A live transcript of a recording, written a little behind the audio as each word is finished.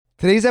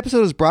Today's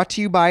episode is brought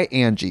to you by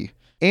Angie.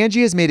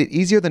 Angie has made it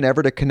easier than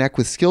ever to connect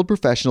with skilled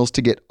professionals to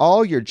get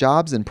all your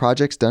jobs and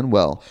projects done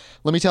well.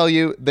 Let me tell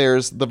you,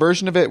 there's the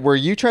version of it where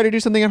you try to do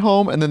something at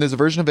home, and then there's a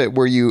version of it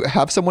where you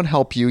have someone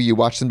help you, you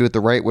watch them do it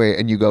the right way,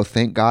 and you go,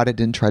 thank God I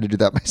didn't try to do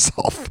that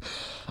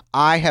myself.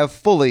 I have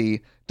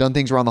fully done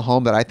things around the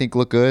home that I think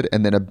look good,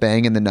 and then a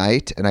bang in the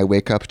night, and I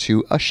wake up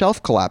to a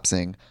shelf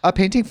collapsing, a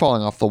painting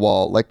falling off the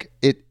wall.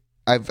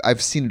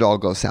 I've seen it all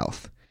go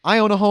south. I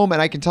own a home,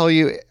 and I can tell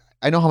you,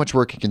 I know how much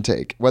work it can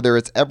take. Whether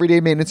it's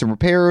everyday maintenance and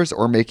repairs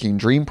or making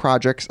dream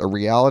projects a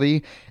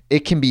reality,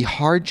 it can be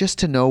hard just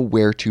to know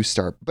where to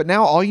start. But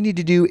now all you need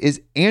to do is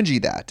Angie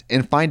that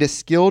and find a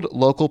skilled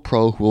local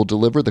pro who will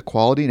deliver the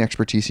quality and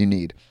expertise you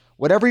need.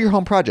 Whatever your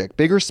home project,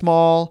 big or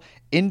small,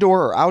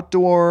 indoor or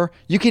outdoor,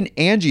 you can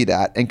Angie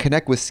that and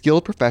connect with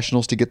skilled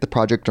professionals to get the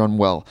project done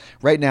well.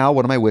 Right now,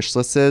 one of my wish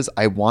lists is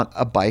I want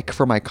a bike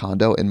for my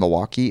condo in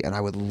Milwaukee, and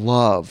I would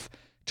love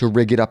to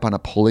rig it up on a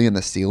pulley in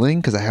the ceiling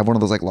because I have one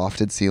of those like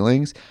lofted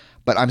ceilings,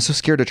 but I'm so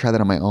scared to try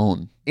that on my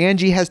own.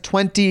 Angie has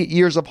 20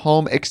 years of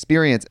home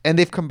experience, and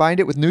they've combined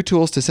it with new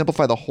tools to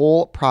simplify the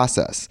whole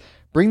process.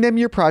 Bring them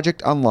your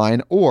project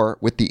online or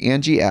with the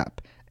Angie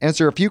app.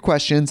 Answer a few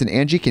questions and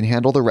Angie can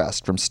handle the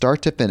rest from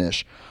start to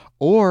finish,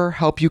 or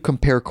help you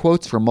compare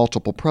quotes from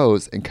multiple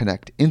pros and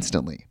connect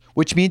instantly,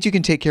 which means you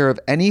can take care of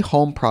any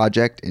home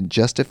project in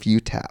just a few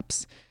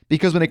taps.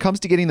 Because when it comes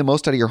to getting the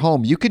most out of your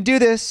home, you can do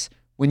this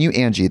when you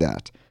Angie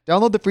that.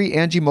 Download the free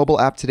Angie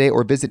mobile app today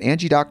or visit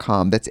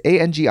Angie.com. That's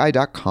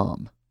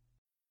ANGI.com.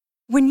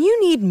 When you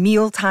need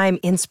mealtime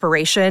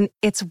inspiration,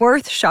 it's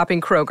worth shopping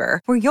Kroger,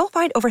 where you'll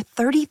find over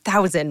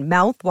 30,000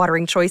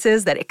 mouth-watering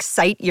choices that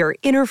excite your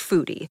inner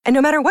foodie. And no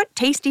matter what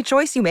tasty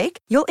choice you make,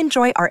 you'll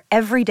enjoy our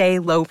everyday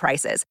low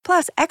prices,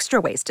 plus extra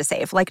ways to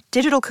save, like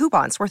digital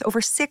coupons worth over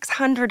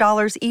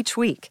 $600 each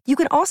week. You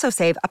can also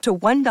save up to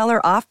 $1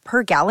 off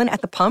per gallon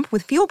at the pump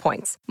with fuel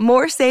points.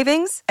 More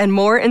savings and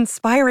more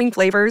inspiring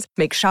flavors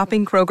make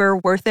shopping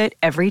Kroger worth it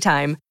every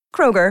time.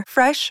 Kroger,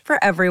 fresh for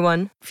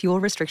everyone. Fuel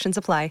restrictions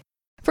apply.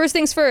 First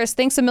things first,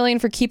 thanks a million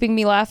for keeping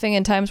me laughing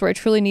in times where I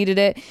truly needed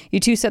it. You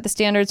two set the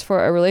standards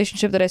for a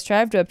relationship that I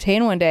strive to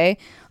obtain one day.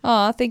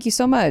 Aw, thank you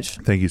so much.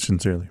 Thank you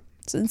sincerely.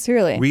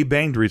 Sincerely. We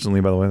banged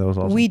recently, by the way. That was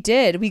awesome. We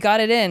did. We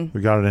got it in.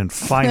 We got it in,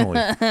 finally.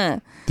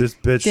 This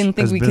bitch Didn't think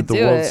has we been could at the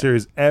do World it.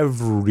 Series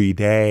every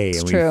day,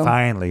 It's and true. we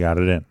finally got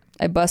it in.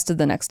 I busted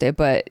the next day,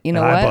 but you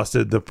know And what? I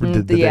busted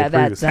the day yeah,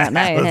 previous. that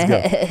night. Let's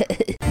go.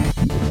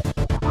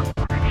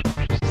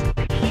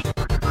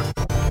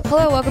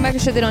 Hello, welcome back to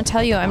Shit They Don't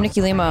Tell You. I'm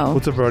Nikki Limo.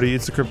 What's up, Brody?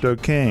 It's the Crypto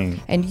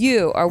King. And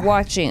you are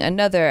watching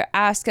another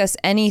Ask Us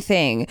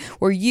Anything,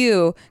 where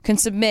you can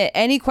submit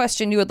any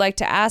question you would like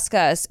to ask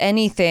us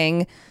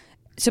anything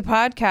to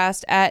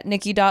podcast at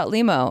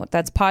nikki.limo.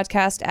 That's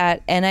podcast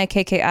at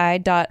nikki.limo.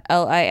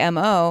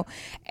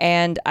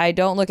 And I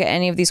don't look at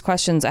any of these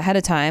questions ahead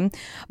of time.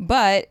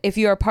 But if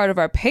you are part of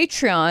our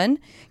Patreon,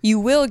 you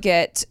will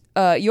get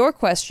your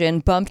question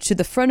bumped to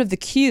the front of the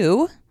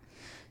queue.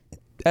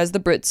 As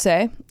the Brits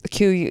say, the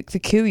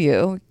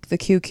QQ.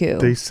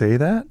 They say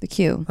that? The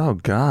queue. Oh,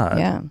 God.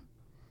 Yeah.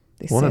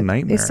 What a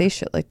nightmare. They say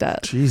shit like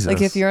that. Jesus.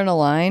 Like if you're in a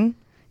line,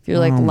 if you're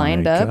like Oh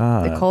lined my up,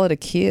 God. they call it a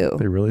queue.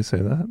 They really say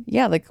that?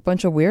 Yeah, like a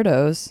bunch of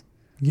weirdos.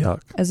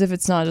 Yuck. As if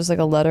it's not just like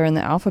a letter in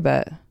the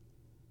alphabet.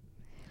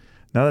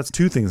 Now that's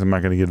two things I'm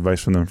not going to get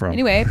advice from them from.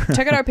 Anyway,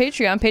 check out our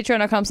Patreon,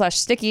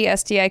 patreon.com/sticky,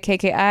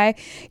 STIKKI.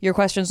 Your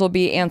questions will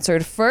be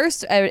answered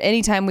first at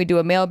any time we do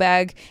a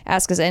mailbag,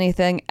 Ask Us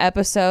Anything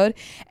episode,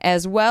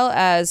 as well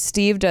as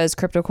Steve does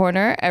Crypto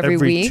Corner every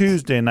week.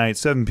 Tuesday night,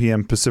 7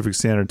 p.m. Pacific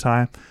Standard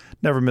Time.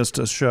 Never missed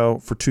a show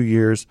for 2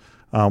 years.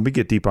 We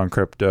get deep on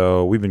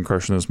crypto. We've been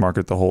crushing this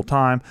market the whole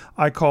time.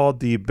 I called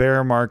the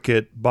bear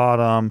market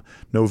bottom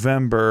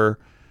November.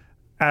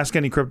 Ask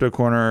any Crypto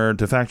Corner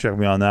to fact check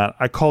me on that.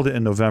 I called it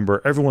in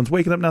November. Everyone's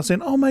waking up now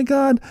saying, oh my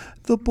God,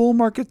 the bull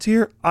market's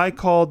here. I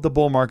called the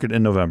bull market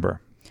in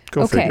November.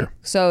 Go figure.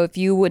 So if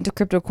you went to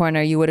Crypto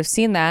Corner, you would have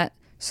seen that.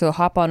 So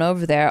hop on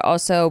over there.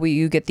 Also,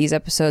 you get these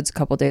episodes a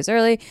couple days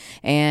early,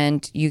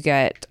 and you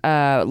get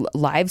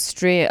live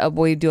stream.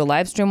 We do a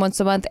live stream once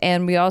a month,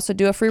 and we also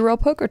do a free roll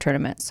poker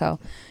tournament. So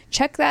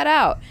check that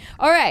out.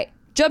 All right.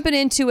 Jumping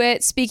into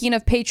it, speaking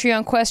of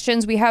Patreon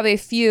questions, we have a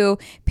few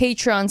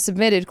Patreon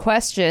submitted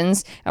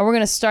questions, and we're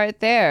going to start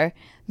there.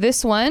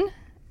 This one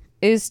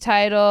is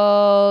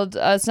titled,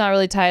 it's not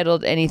really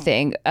titled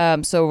anything,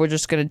 so we're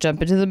just going to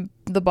jump into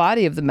the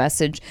body of the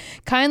message.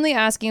 Kindly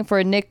asking for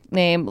a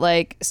nickname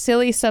like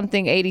Silly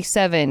Something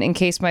 87 in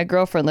case my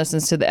girlfriend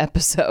listens to the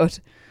episode.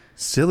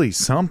 Silly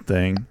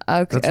something?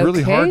 Okay, that's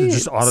really hard to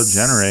just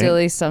auto-generate.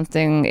 Silly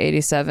Something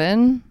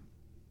 87?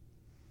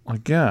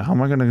 Like, yeah, how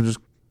am I going to just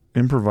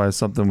improvise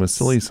something with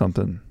silly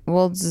something?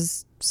 Well,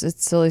 it's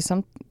silly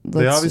something.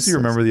 They obviously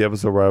remember the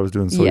episode where I was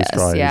doing silly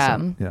straw. Yeah.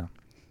 Yeah.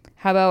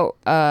 How about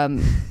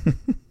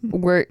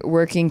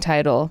working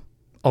title?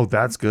 Oh,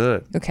 that's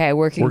good. Okay,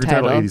 working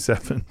title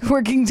 87.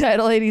 Working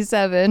title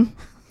 87.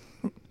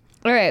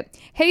 All right.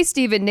 Hey,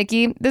 Steve and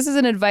Nikki. This is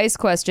an advice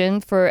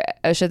question for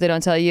a shit they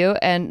don't tell you,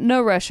 and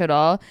no rush at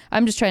all.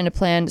 I'm just trying to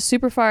plan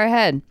super far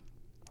ahead.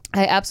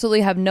 I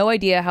absolutely have no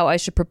idea how I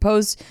should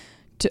propose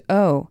to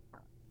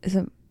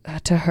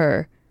to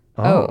her.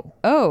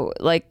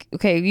 Like,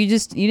 okay, you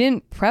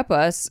didn't prep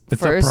us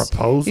It's first. a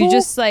proposal?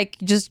 You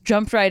just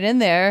jumped right in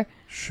there.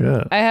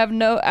 Shit. I have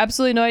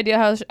absolutely no idea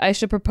how I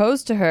should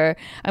propose to her.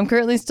 I'm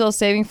currently still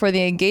saving for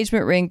the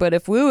engagement ring, but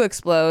if Woo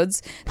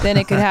explodes, then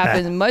it could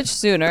happen much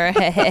sooner.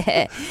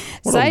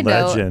 Side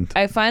note,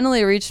 I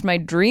finally reached my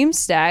dream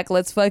stack.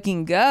 Let's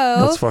fucking go.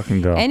 Let's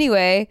fucking go.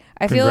 Anyway,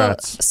 I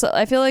Congrats.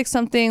 feel like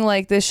something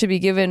like this should be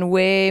given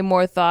way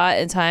more thought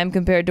and time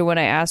compared to when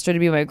I asked her to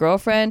be my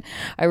girlfriend.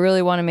 I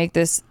really want to make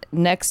this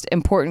next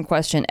important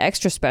question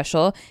extra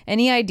special.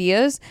 Any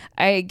ideas?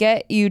 I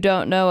get you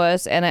don't know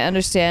us, and I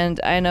understand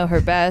I know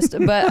her best,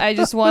 but I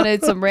just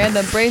wanted some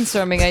random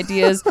brainstorming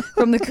ideas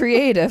from the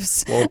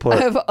creatives. Well put.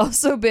 I've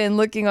also been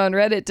looking on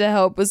Reddit to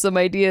help with some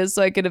ideas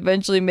so I could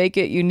eventually make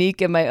it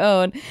unique and my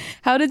own.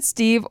 How did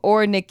Steve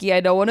or Nikki, I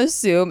don't want to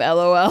assume,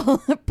 LOL,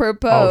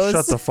 propose? Oh,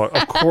 shut the fuck.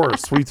 Of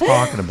course. What are you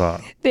talking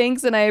about?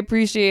 Thanks, and I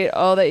appreciate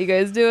all that you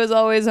guys do. As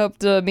always, hope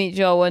to meet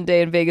y'all one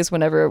day in Vegas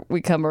whenever we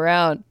come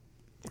around.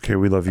 Okay,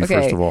 we love you,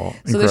 first of all.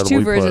 So there's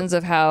two versions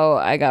of how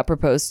I got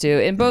proposed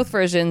to. In both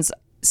versions,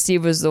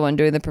 Steve was the one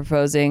doing the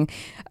proposing.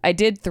 I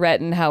did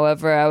threaten,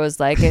 however. I was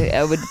like,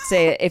 I would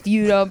say, if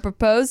you don't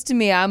propose to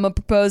me, I'm going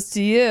to propose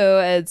to you.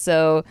 And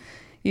so,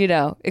 you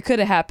know, it could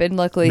have happened.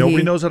 Luckily,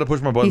 nobody knows how to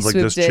push my buttons like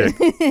this chick.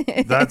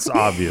 That's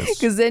obvious.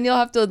 Because then you'll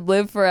have to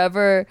live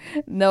forever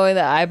knowing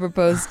that I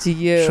proposed to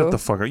you. Shut the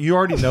fuck up. You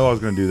already know I was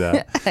going to do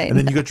that. And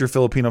then you got your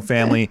Filipino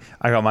family.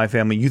 I got my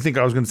family. You think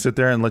I was going to sit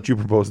there and let you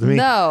propose to me?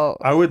 No.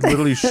 I would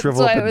literally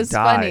shrivel That's up why and it was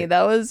die. funny.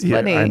 That was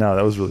funny. Yeah, I know.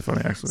 That was really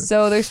funny, actually.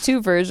 So there's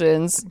two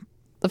versions.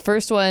 The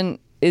first one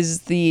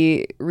is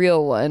the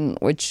real one,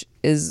 which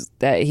is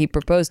that he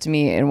proposed to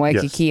me in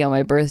Waikiki on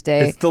my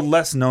birthday. It's the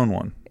less known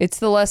one. It's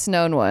the less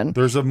known one.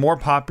 There's a more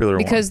popular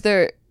one. Because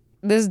this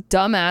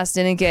dumbass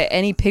didn't get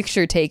any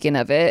picture taken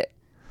of it.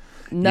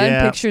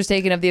 None pictures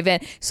taken of the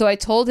event. So I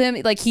told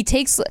him, like, he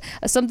takes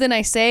something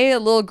I say, a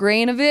little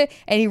grain of it,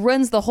 and he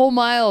runs the whole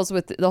mile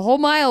with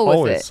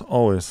it.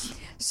 Always.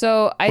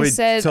 So I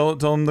said, tell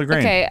him the grain.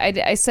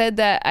 Okay, I said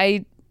that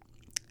I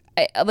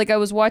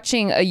was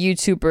watching a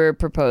YouTuber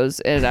propose,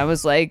 and I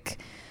was like,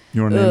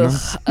 you want to name him?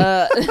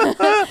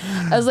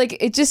 I was like,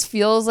 it just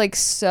feels like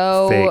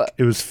so fake.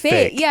 It was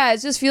fake. Yeah,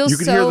 it just feels so. You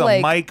could hear the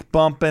like, mic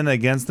bumping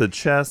against the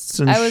chests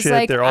and I was shit.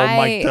 Like, they're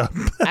all mic'd up.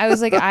 I was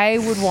like, I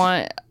would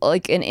want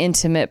like an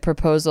intimate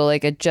proposal,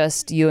 like a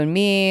just you and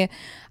me.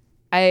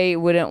 I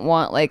wouldn't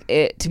want like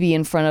it to be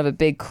in front of a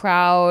big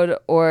crowd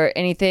or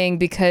anything,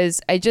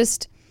 because I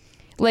just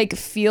like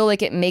feel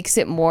like it makes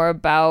it more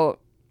about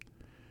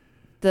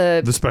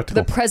the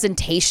spectacle, the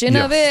presentation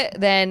of it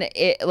than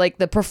it, like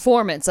the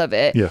performance of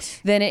it,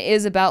 than it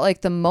is about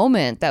like the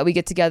moment that we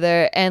get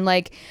together. And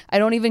like, I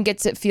don't even get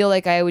to feel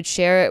like I would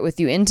share it with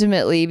you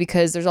intimately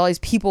because there's all these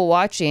people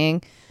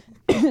watching.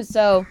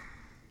 So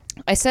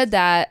I said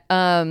that,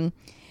 and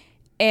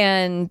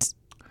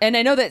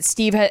I know that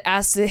Steve had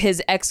asked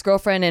his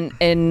ex-girlfriend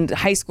in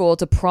high school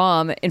to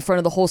prom in front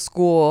of the whole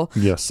school.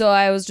 Yes. So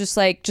I was just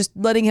like, just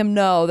letting him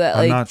know that,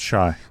 like, I'm not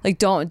shy. Like,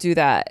 don't do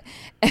that.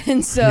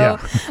 And so,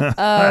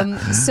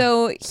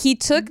 so he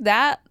took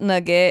that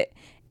nugget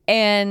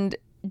and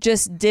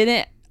just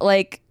didn't,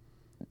 like,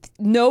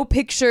 no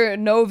picture,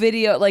 no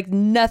video, like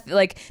nothing,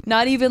 like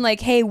not even like,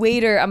 hey,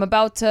 waiter, I'm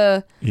about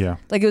to. Yeah.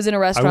 Like, it was in a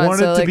restaurant. I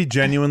wanted it to like, be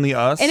genuinely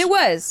us. And it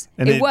was.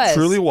 And it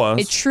truly was.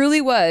 It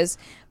truly was.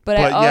 But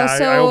I yeah,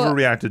 also I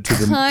overreacted to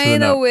the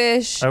kind of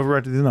wish I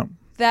overreacted to the note.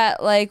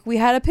 that like we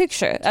had a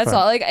picture. That's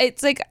all. Like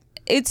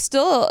it's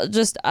still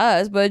just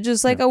us, but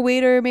just like a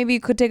waiter maybe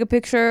could take a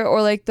picture,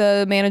 or like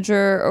the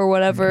manager or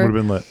whatever. Would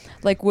have been lit.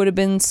 Like, would have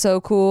been so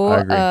cool. I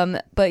agree.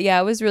 But yeah,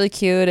 it was really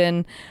cute,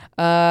 and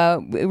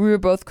we were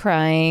both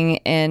crying,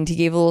 and he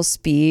gave a little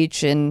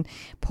speech and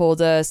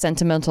pulled a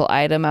sentimental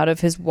item out of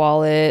his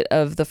wallet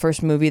of the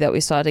first movie that we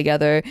saw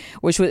together,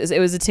 which was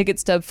a ticket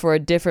stub for a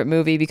different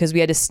movie because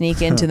we had to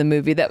sneak into the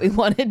movie that we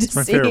wanted to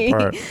see. My favorite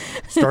part.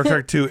 Star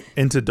Trek II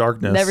Into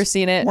Darkness. Never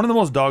seen it. One of the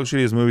most dog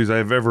shittiest movies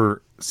I've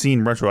ever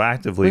seen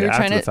retroactively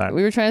after the fact.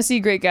 We were trying to see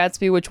Great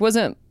Gatsby, which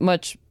wasn't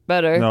much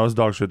better. No, it was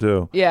dog shit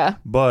too. Yeah.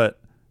 But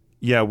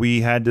yeah, we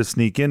had to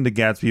sneak into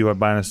Gatsby by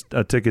buying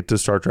a ticket to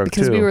Star Trek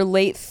because 2. we were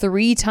late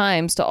 3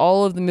 times to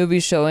all of the movie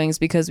showings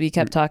because we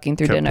kept talking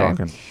through dinner.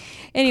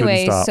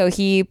 Anyway, so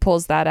he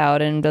pulls that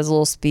out and does a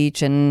little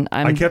speech, and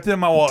I kept it in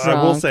my wallet.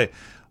 I will say,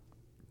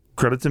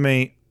 credit to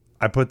me,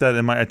 I put that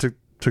in my. I took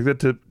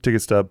that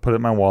ticket stub, put it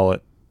in my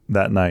wallet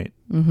that night,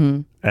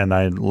 and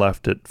I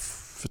left it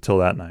till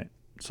that night.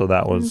 So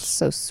that was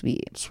so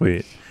sweet.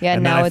 Sweet. Yeah.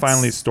 And now then I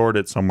finally stored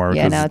it somewhere.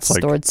 Yeah. Now it's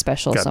like, stored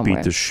special got somewhere.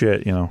 Beat to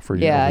shit, for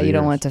years. Yeah. You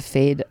don't want it to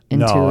fade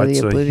into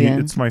the oblivion.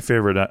 It's my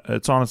favorite.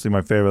 It's honestly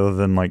my favorite, other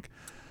than like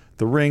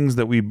the rings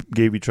that we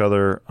gave each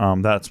other.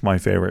 That's my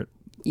favorite.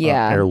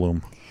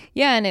 Heirloom.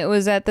 Yeah, and it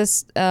was at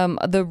this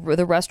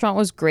the restaurant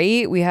was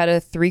great. We had a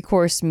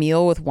 3-course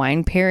meal with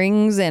wine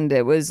pairings, and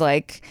it was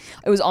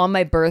on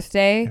my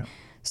birthday. Yeah.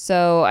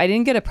 So I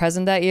didn't get a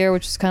present that year,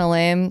 which is kind of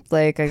lame.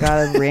 Like I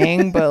got a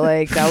ring, but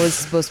like that was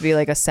supposed to be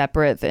like a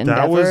separate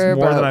endeavor. That was more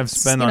but than I've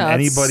spent on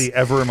anybody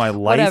ever in my life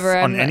whatever,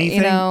 on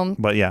anything.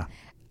 But yeah.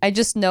 I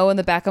just know in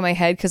the back of my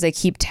head, because I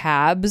keep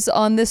tabs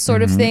on this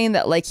sort of thing,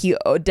 that like he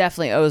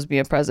definitely owes me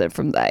a present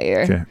from that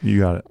year. Okay, you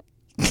got it.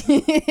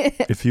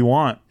 If you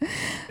want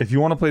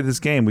to play this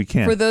game, we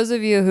can. For those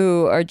of you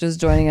who are just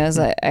joining us,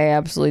 I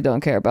absolutely don't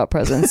care about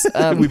presents.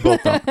 We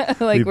both don't.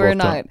 Like we're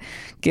not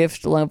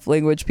gift love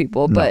language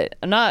people, but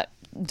I'm not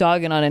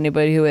dogging on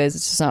anybody who is.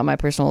 It's just not my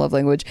personal love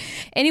language.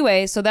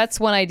 Anyway, so that's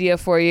one idea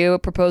for you.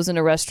 Propose in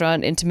a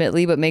restaurant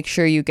intimately, but make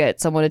sure you get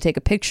someone to take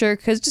a picture,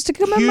 because just to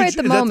commemorate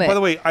the moment. By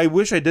the way, I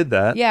wish I did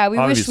that. Yeah, we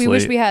wish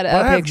we had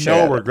a picture. I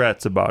have no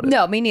regrets about it.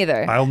 No, me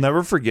neither. I'll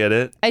never forget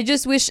it. I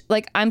just wish,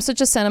 like, I'm such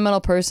a sentimental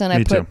person. I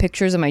put too.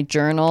 pictures in my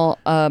journal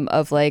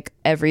of like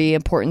every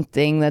important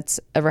thing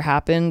that's ever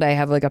happened. I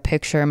have like a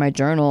picture in my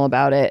journal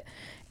about it.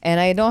 And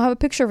I don't have a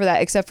picture for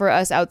that, except for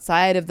us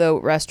outside of the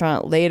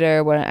restaurant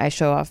later when I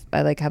show off.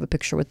 I like have a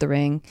picture with the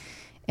ring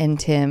and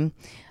Tim.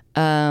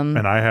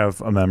 And I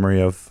have a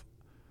memory of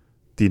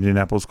the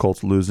Indianapolis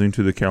Colts losing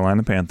to the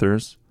Carolina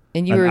Panthers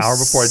and you were an hour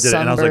before I did it.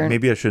 And I was like,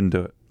 maybe I shouldn't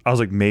do it. I was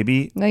like,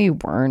 maybe. No, you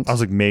weren't. I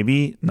was like,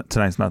 maybe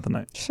tonight's not the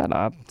night. Shut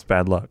up. It's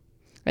bad luck.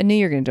 I knew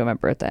you were going to do it on my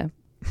birthday.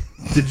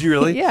 Did you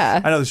really?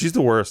 Yeah. I know. She's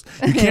the worst.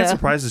 You can't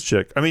surprise this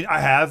chick. I mean, I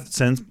have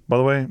since, by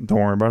the way. Don't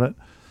worry about it.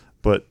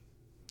 But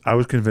I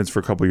was convinced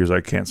for a couple of years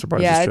I can't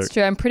surprise this chick. Yeah, it's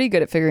true. I'm pretty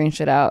good at figuring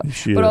shit out.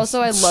 But also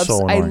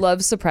I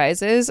love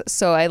surprises.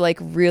 So I like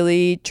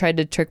really tried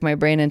to trick my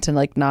brain into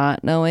like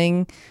not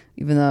knowing,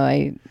 even though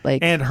I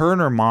like. And her and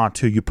her ma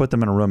too. You put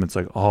them in a room. It's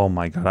like, oh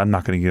my God, I'm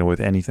not going to get away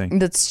with anything.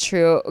 That's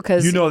true.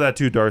 Because you know that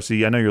too,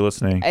 Darcy. I know you're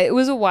listening. It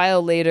was a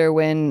while later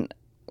when.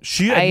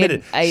 She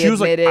admitted. She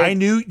was like, I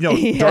knew.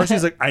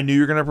 Darcy's like, I knew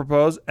you were gonna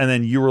propose, and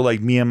then you were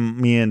like, me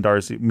and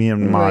Darcy, me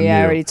and Mom. Yeah,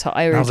 knew. I already told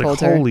like,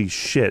 her. Holy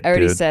shit! I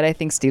already dude. said I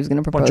think Steve's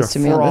gonna propose Bunch of to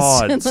me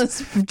frauds. on this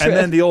trip. And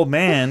then the old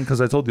man,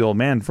 because I told the old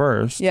man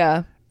first.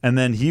 Yeah. And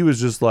then he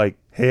was just like,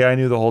 hey, I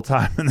knew the whole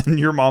time. And then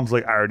your mom's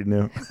like, I already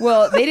knew.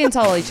 Well, they didn't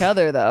tell each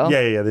other though.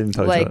 Yeah, they didn't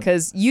tell each other. Like,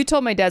 because you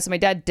told my dad, so my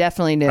dad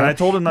definitely knew. And I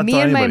told him not to Me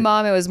tell and anybody.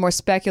 my mom, it was more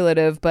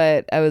speculative,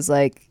 but I was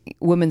like,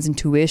 women's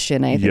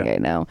intuition. I think I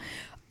know.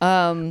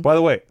 By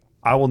the way,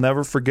 I will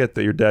never forget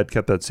that your dad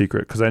kept that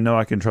secret, because I know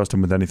I can trust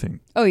him with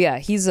anything. Oh yeah,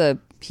 But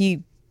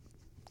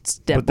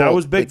that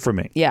was big for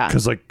me. Yeah,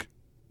 because like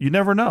you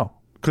never know,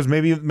 because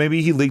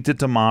maybe he leaked it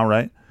to Ma,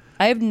 right?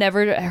 I have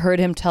never heard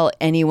him tell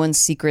anyone's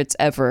secrets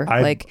ever.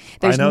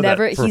 There's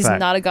never. He's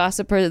not a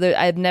gossiper.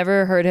 I've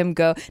never heard him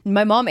go.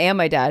 My mom and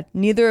my dad,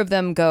 neither of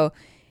them go,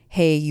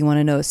 hey, you want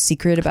to know a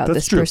secret about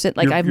this person?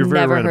 Like I've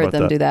never heard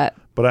them do that.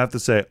 But I have to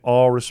say,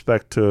 all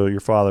respect to your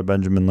father,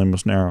 Benjamin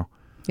Limosnero.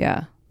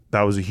 Yeah.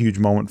 That was a huge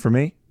moment for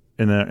me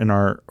in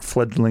our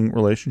fledgling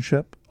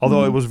relationship.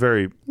 Although it was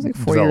very like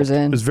 4 years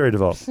in. It was very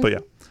developed. But yeah,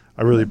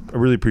 I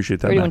really appreciate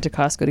that. We went to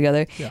Costco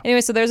together. Yeah.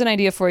 Anyway, so there's an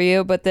idea for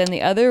you. But then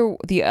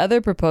the other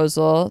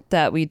proposal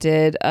that we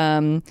did,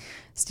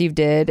 Steve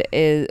did,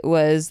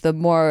 was the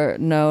more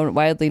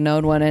widely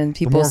known one, and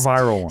people the more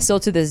viral one. Still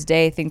to this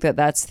day think that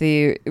that's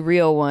the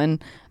real one.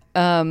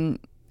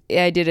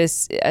 I did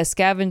a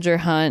scavenger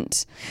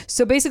hunt.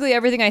 So basically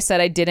everything I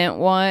said I didn't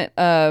want,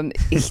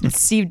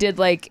 Steve did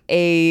like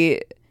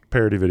a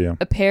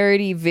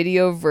parody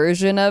video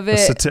version of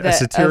it,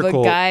 of a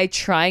guy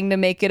trying to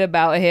make it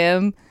about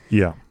him.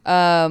 Yeah.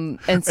 And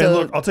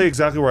look, I'll tell you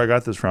exactly where I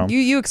got this from.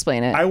 You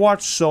explain it. I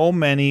watched so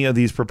many of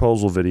these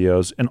proposal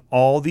videos, and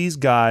all these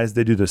guys,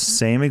 they do the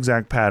same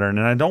exact pattern.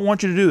 And I don't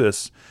want you to do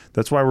this.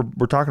 That's why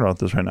we're talking about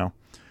this right now.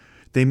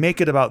 They make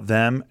it about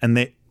them,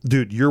 and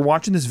dude, you're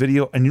watching this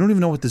video and you don't even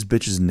know what this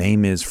bitch's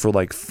name is for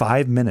like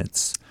 5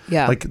 minutes.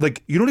 Yeah.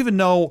 Like you don't even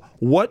know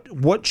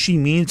what she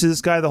means to this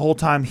guy the whole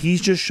time.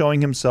 He's just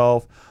showing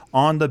himself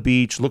on the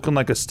beach looking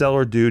like a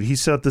stellar dude. He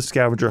set up the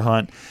scavenger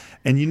hunt,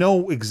 and you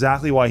know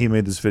exactly why he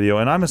made this video.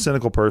 And I'm a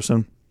cynical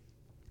person,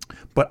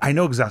 but I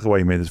know exactly why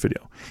he made this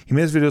video. He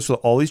made this video so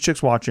all these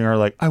chicks watching are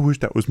like, I wish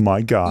that was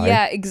my guy.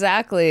 Yeah,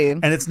 exactly.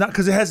 And it's not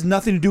because it has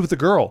nothing to do with the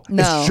girl.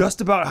 No. It's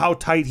just about how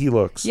tight he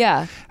looks.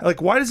 Yeah.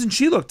 Like, why doesn't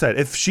she look tight?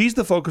 If she's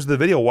the focus of the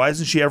video, why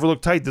doesn't she ever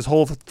look tight this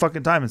whole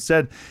fucking time?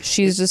 Instead,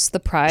 she's just the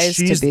prize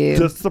to be. She's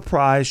just the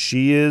prize.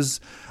 She is,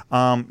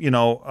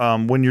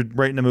 when you're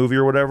writing a movie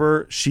or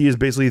whatever, she is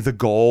basically the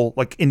goal.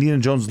 Like Indiana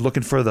Jones is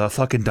looking for the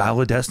fucking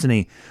dial of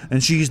destiny,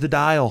 and she's the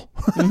dial.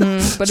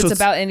 Mm-hmm. But so it's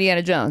about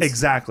Indiana Jones.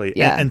 Exactly.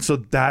 Yeah. And so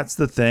that's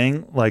the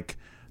thing. Like,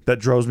 that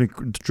drove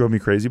me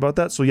crazy about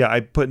that. So yeah,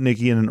 I put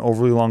Nikki in an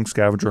overly long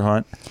scavenger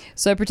hunt.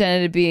 So I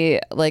pretended to be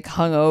like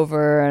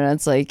hungover,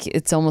 and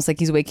it's almost like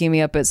he's waking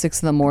me up at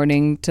 6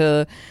 a.m.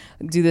 to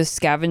do this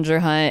scavenger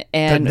hunt,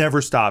 and that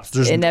never stops.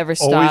 It never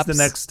stops. Always the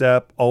next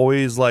step.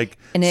 Always like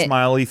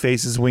smiley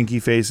faces, winky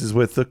faces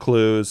with the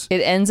clues.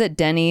 It ends at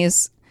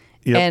Denny's,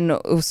 and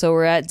so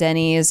we're at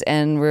Denny's,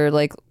 and we're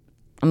like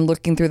I'm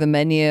looking through the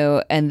menu,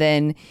 and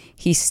then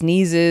he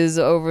sneezes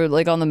over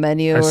like on the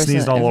menu. I or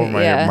sneezed something. all over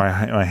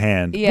my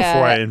hand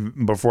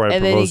before I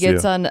and then he proposed to you.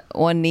 gets on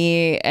one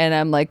knee, and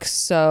I'm like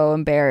so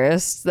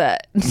embarrassed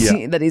that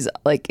that he's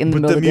like in the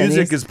middle of the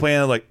music is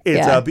playing like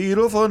it's a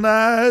beautiful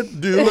night.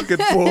 Do looking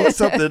for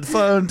something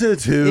fun to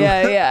do.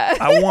 Yeah.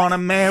 I want to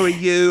marry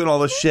you and all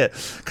this shit.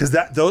 Because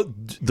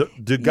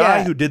the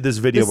guy who did this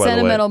video, by the way,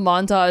 sentimental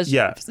montage.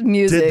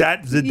 Music.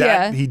 Did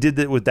that. He did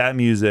that with that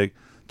music.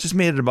 Just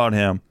made it about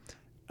him.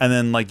 And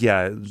then, like,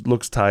 it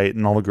looks tight,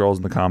 and all the girls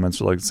in the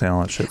comments are like saying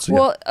all that shit.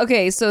 So,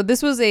 okay, so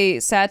this was a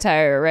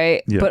satire,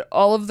 right? Yeah. But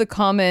all of the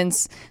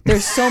comments,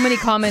 there's so many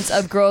comments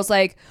of girls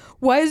like,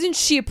 why doesn't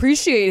she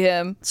appreciate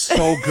him?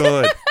 So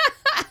good.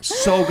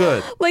 So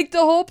good. Like, the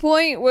whole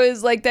point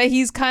was like that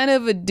he's kind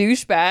of a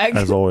douchebag.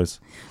 As always.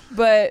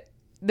 But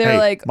they're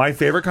like... My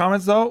favorite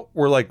comments, though,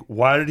 were like,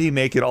 why did he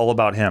make it all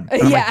about him?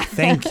 And I'm like,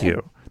 thank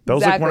you. That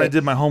was like when I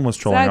did my homeless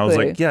trolling. I was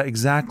like, yeah,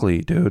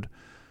 exactly, dude.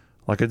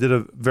 Like I did a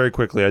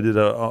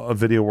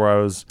video where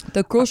I was.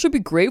 The girl should be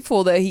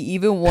grateful that he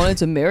even wanted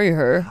to marry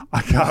her.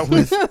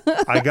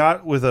 I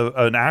got with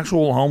an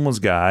actual homeless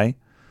guy,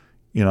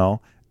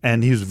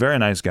 and he was a very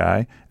nice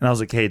guy. And I was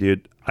like, hey,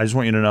 dude, I just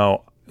want you to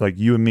know, like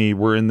you and me,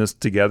 we're in this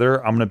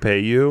together. I'm gonna pay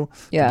you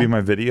to be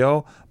my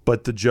video.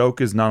 But the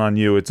joke is not on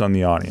you; it's on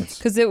the audience.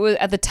 Because it was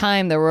at the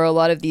time there were a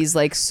lot of these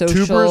like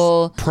social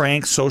tubers,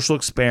 pranks, social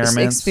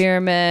experiments,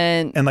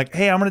 and like,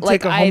 hey, I'm gonna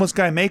take a homeless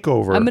guy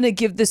makeover. I'm gonna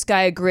give this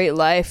guy a great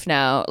life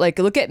now. Like,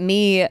 look at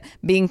me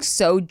being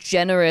so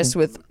generous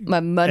with my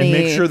money. And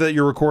make sure that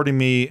you're recording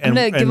me. I'm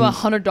gonna give him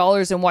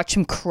 $100 and watch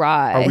him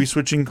cry. Are we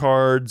switching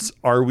cards?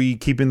 Are we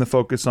keeping the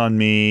focus on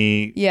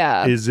me?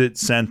 Yeah. Is it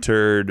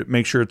centered?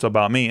 Make sure it's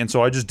about me. And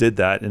so I just did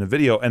that in a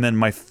video. And then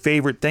my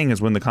favorite thing is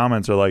when the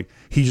comments are like,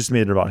 he just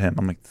made it about him.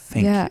 I'm like,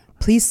 thank you.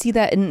 Please see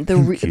that in the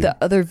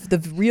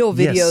real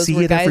videos. Yeah, see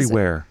where it guys,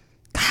 everywhere.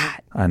 God.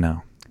 I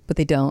know. But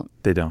they don't.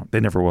 They don't. They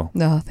never will.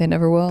 No, they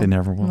never will. They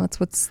never will. Well,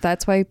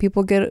 that's why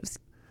people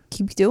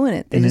keep doing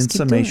it. They and just in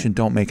summation,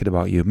 don't make it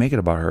about you. Make it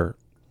about her.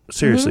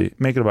 Seriously,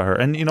 make it about her.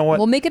 And you know what?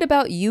 Well, make it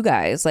about you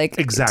guys, like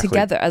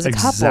together as a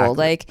couple.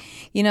 Like,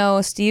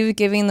 Steve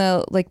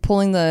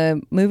pulling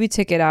the movie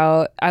ticket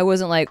out. I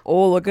wasn't like,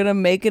 oh, look at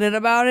him making it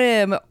about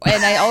him.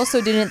 And I also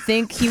didn't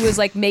think he was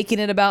like making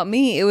it about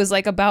me. It was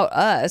like about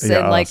us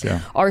and like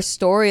our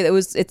story.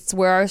 It's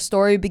where our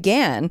story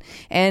began.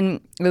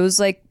 And it was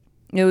like,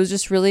 it was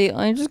just really,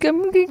 I'm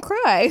gonna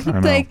cry.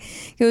 Like,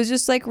 it was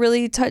just like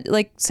really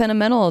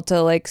sentimental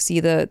to like see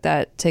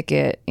that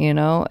ticket,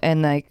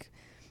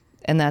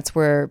 and that's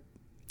where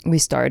we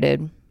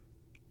started.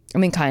 I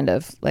mean, kind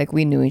of like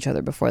we knew each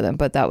other before then,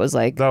 but that was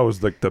like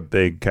the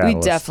big catalyst.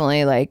 We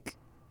definitely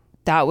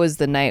that was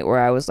the night where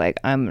I was like,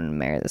 I'm gonna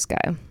marry this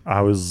guy.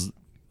 I was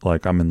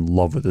like, I'm in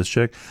love with this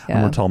chick. Yeah.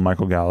 I'm gonna tell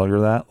Michael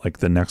Gallagher that like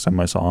the next time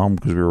I saw him,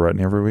 because we were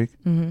writing every week,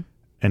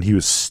 and he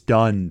was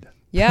stunned.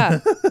 Yeah,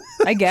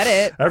 I get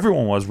it.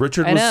 Everyone was.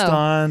 Richard was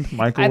stunned.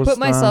 Michael was stunned. I put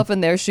myself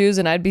in their shoes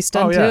and I'd be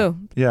stunned too.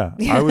 Yeah.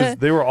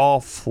 They were all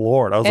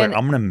floored. I was like,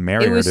 I'm going to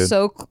marry her, dude. It was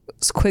so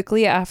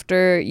quickly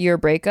after your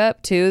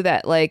breakup too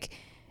that like,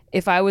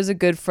 if I was a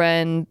good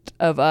friend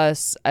of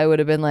us, I would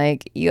have been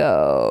like,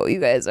 yo, you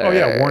guys are... Oh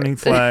yeah, warning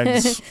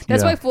flags.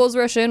 That's why Fools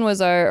Rush In was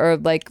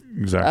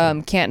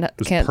Can't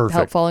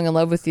Help Falling in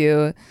Love with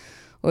You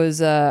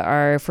was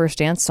our first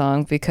dance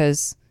song,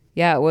 because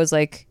it was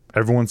like...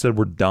 Everyone said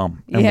we're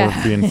dumb and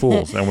we're being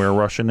fools and we're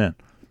rushing in.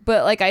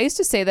 But like I used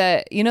to say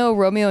that,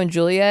 Romeo and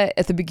Juliet,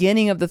 at the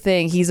beginning of the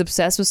thing, he's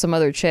obsessed with some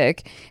other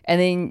chick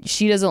and then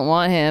she doesn't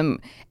want him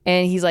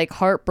and he's like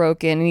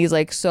heartbroken and he's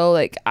like, so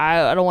like,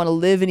 I don't want to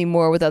live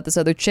anymore without this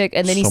other chick.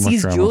 And then he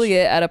sees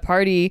Juliet at a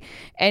party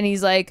and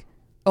he's like,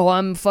 oh,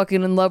 I'm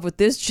fucking in love with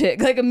this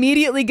chick. Like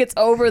immediately gets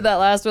over that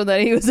last one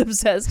that he was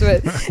obsessed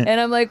with. And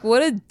I'm like,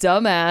 what a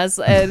dumbass.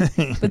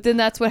 But then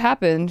that's what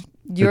happened.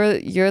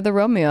 You're the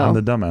Romeo. I'm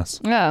the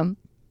dumbass. Yeah.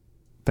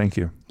 Thank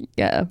you.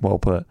 Yeah. Well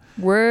put.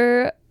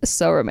 We're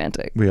so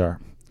romantic. We are.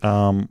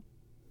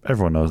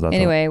 Everyone knows that.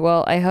 Anyway,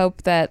 well, I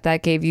hope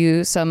that gave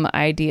you some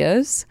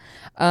ideas.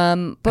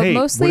 But hey,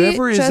 mostly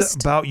whatever is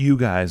about you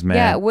guys, man.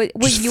 Yeah, what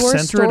your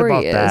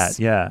story is. That.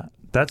 Yeah.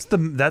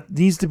 That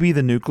needs to be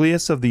the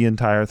nucleus of the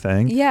entire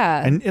thing.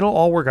 Yeah. And it'll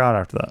all work out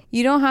after that.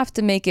 You don't have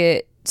to make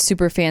it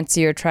super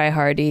fancy or try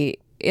hardy.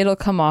 It'll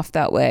come off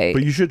that way.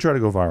 But you should try to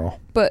go viral.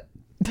 But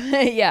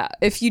yeah,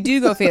 if you do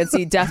go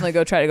fancy, definitely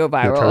go try to go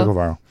viral. Yeah, try to go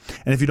viral.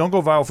 And if you don't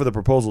go viral for the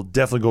proposal,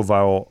 definitely go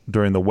viral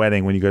during the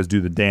wedding when you guys do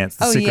the dance.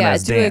 The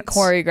synchronized dance. A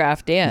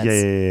choreographed dance.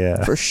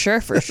 Yeah. For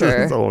sure.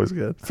 It's always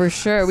good. For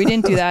sure. We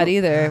didn't do that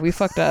either. We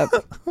fucked up.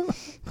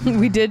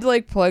 We did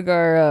plug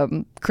our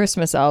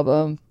Christmas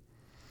album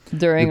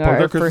during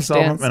our first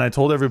dance. And I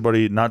told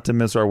everybody not to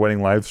miss our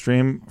wedding live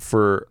stream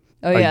for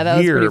that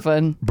was pretty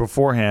fun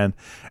beforehand.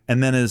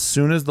 And then as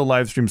soon as the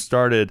live stream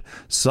started,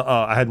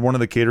 I had one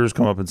of the caterers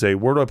come up and say,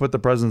 where do I put the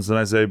presents? And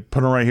I say,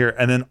 put them right here.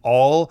 And then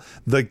all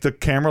the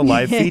camera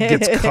live feed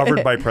gets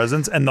covered by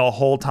presents. And the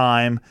whole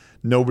time,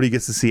 nobody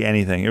gets to see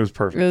anything. It was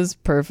perfect. It was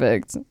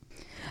perfect.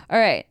 All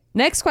right.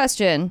 Next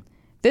question.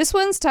 This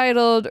one's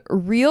titled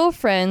Real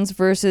Friends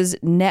versus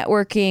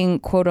Networking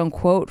quote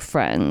unquote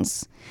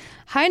friends.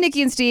 Hi,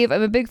 Nikki and Steve.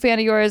 I'm a big fan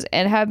of yours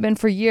and have been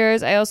for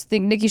years. I also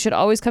think Nikki should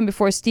always come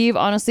before Steve.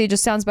 Honestly, it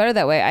just sounds better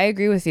that way. I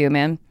agree with you,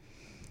 man.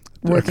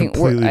 I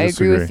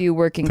agree with you.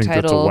 Working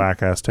title. That's a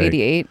whack-ass take.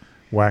 88.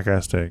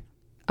 Whack-ass take.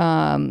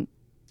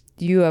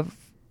 You have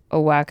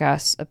a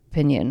whack-ass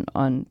opinion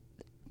on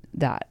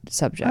that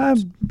subject.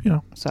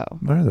 So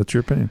that's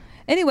your opinion.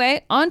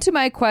 Anyway, on to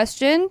my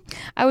question.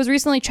 I was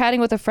recently chatting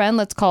with a friend.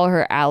 Let's call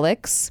her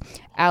Alex.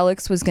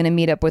 Alex was going to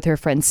meet up with her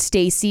friend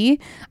Stacy.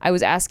 I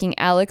was asking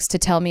Alex to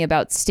tell me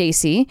about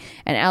Stacy,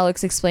 and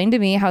Alex explained to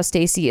me how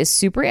Stacy is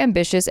super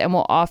ambitious and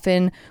will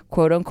often,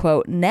 quote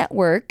unquote,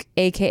 network,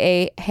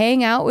 aka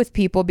hang out with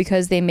people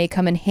because they may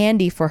come in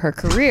handy for her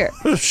career.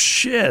 Oh,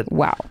 shit.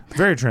 Wow.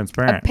 Very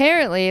transparent.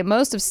 Apparently,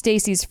 most of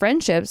Stacy's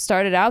friendships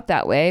started out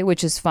that way,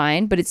 which is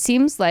fine, but it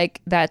seems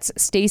like that's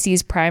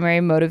Stacy's primary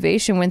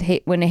motivation when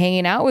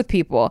hanging out with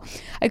people.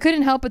 I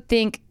couldn't help but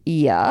think,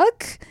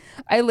 yuck.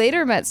 I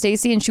later met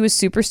Stacy and she was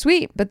super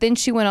sweet, but then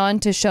she went on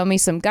to show me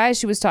some guys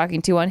she was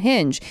talking to on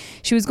Hinge.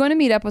 She was going to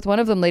meet up with one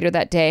of them later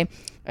that day.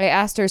 I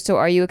asked her, so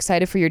are you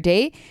excited for your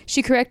date?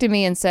 She corrected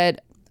me and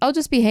said, I'll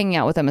just be hanging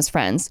out with them as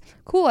friends.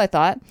 Cool, I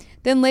thought.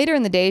 Then later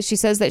in the day, she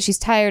says that she's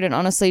tired and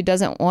honestly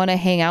doesn't want to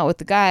hang out with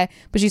the guy,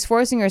 but she's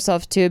forcing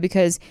herself to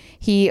because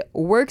he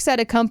works at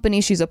a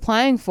company she's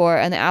applying for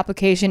and the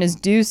application is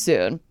due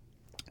soon.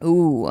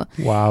 Ooh.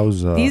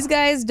 Wowza. These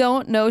guys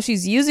don't know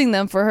she's using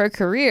them for her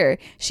career.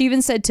 She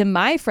even said to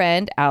my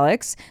friend,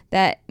 Alex,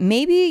 that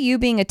maybe you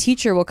being a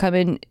teacher will come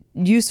in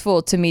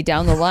useful to me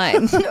down the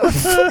line.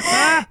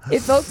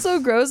 It felt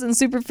so gross and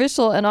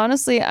superficial, and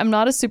honestly, I'm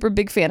not a super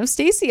big fan of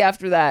Stacy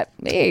after that.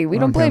 Hey, we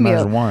don't blame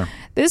you. Why.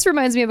 This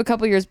reminds me of a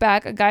couple years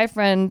back. A guy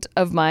friend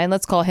of mine,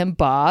 let's call him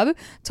Bob,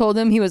 told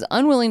him he was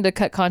unwilling to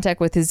cut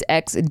contact with his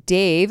ex,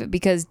 Dave,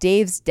 because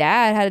Dave's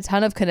dad had a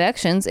ton of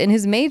connections in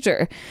his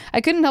major. I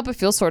couldn't help but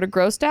feel sort of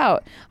grossed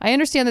out. I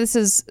understand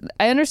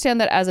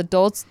that as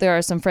adults, there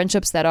are some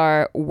friendships that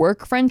are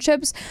work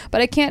friendships,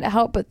 but I can't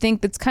help but think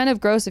that's kind of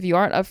gross if you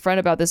aren't upfront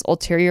about this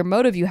ulterior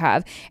motive you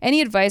have.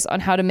 Any advice on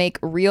how to make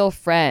real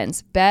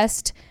friends?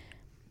 Best.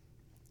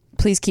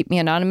 Please keep me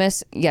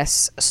anonymous.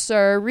 Yes,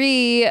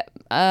 sirree.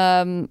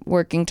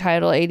 Working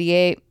title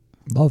 88.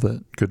 Love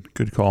it.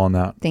 Good call on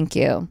that. Thank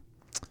you.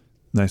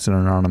 Nice and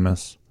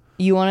anonymous.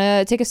 You want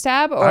to take a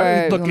stab,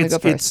 or look, you want me to go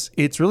first?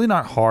 It's really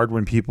not hard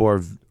when people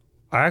are.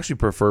 I actually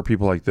prefer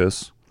people like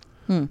this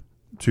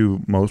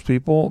to most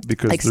people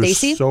because like they're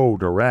Stacey? so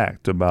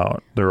direct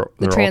about their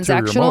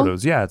ulterior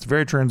motives. Yeah, it's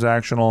very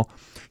transactional.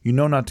 You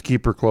know not to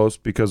keep her close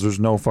because there's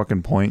no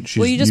fucking point.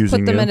 She's you just using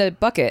put them you. in a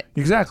bucket.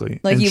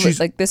 Exactly. Like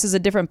this is a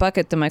different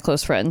bucket than my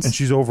close friends. And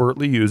she's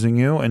overtly using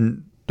you,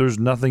 and there's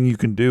nothing you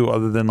can do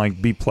other than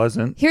like be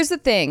pleasant. Here's the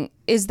thing: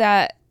 is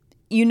that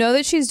you know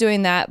that she's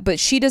doing that,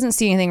 but she doesn't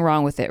see anything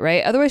wrong with it,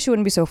 right? Otherwise, she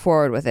wouldn't be so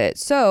forward with it.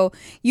 So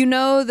you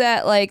know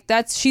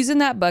that she's in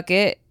that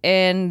bucket,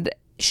 and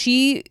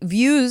she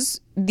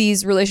views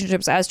these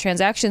relationships as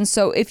transactions.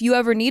 So if you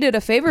ever needed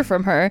a favor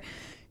from her,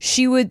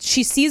 she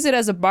sees it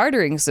as a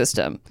bartering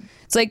system.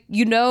 It's like,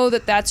 you know,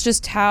 that's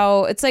just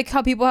how, it's like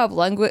how people have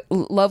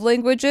love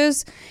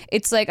languages.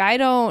 It's like, I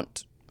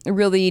don't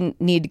really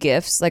need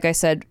gifts, like I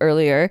said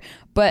earlier,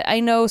 but I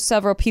know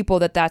several people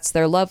that's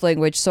their love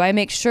language, so I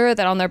make sure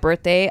that on their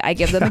birthday I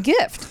give them a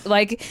gift,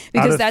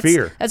 because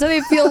that's how they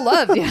feel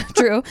loved. Yeah,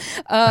 true.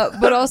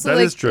 But also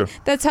that is true.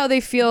 That's how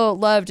they feel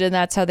loved, and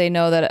that's how they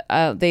know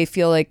that they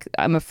feel like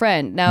I'm a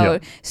friend. Now,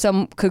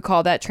 some could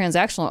call that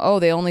transactional. Oh,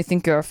 they only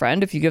think you're a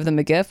friend if you give them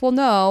a gift. Well,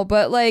 no,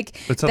 but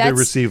that's how they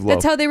receive love.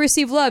 That's how they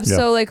receive love. Yeah.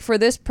 So for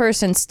this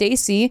person,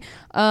 Stacy,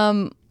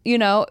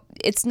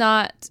 it's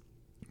not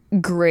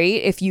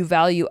great if you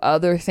value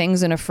other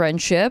things in a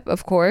friendship,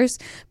 of course,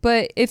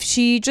 but if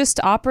she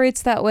just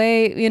operates that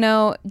way,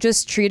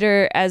 just treat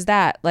her as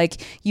that.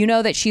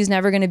 That she's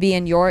never going to be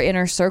in your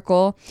inner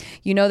circle.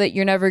 That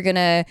you're never going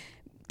to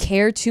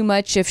care too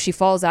much if she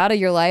falls out of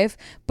your life,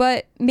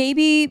 but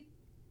maybe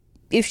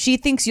if she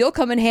thinks you'll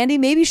come in handy,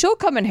 maybe she'll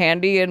come in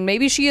handy, and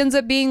maybe she ends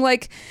up being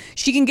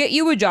she can get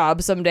you a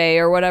job someday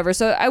or whatever.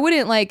 So I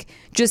wouldn't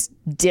just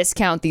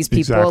discount these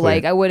people.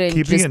 Exactly. I wouldn't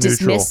Keeping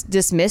just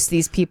dismiss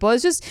these people.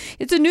 It's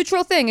a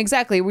neutral thing.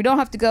 Exactly. We don't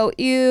have to go,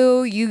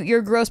 ew, you're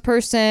a gross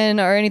person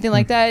or anything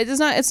like that.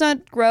 It's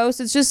not gross.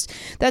 It's just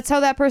that's how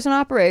that person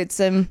operates.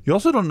 And you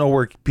also don't know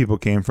where people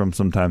came from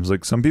sometimes.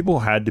 Some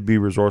people had to be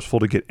resourceful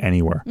to get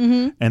anywhere,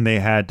 and they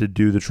had to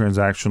do the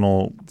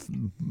transactional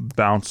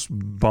bounce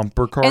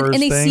bumper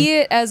cars. And they see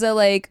it as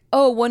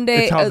one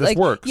day, it's how this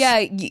works. Yeah,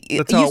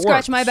 you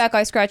scratch my back,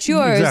 I scratch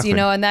yours. Exactly.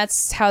 And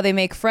that's how they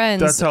make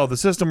friends. That's how the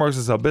system works.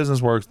 That's how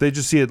business works. They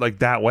just see it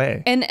that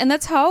way. And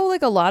that's how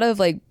a lot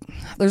of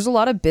there's a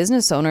lot of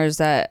business owners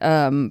that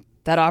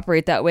that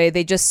operate that way.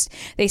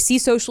 They see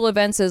social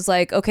events as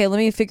like, okay, let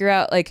me figure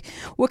out like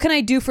what can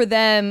I do for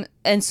them,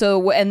 and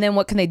then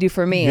what can they do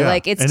for me? Yeah.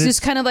 Like it's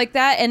just kind of like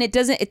that, and it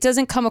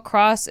doesn't come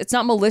across. It's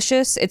not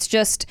malicious. It's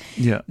just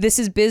this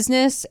is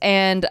business,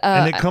 and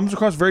it comes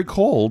across very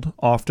cold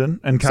often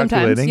and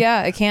calculating. Sometimes,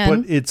 yeah, it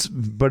can.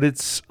 But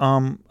it's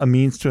a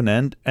means to an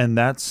end, and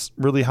that's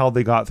really how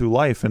they got through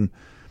life. And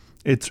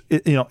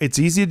it's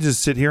easy to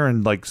just sit here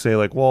and like say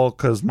like, well,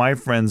 because my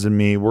friends and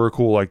me, we're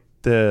cool like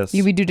this.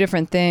 We do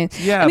different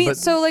things. Yeah, I mean,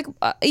 so like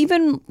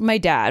even my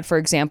dad, for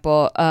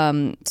example.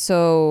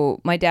 So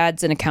my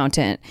dad's an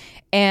accountant,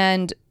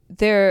 and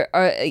there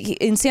are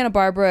in Santa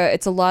Barbara,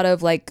 it's a lot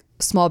of like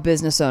small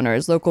business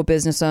owners, local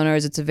business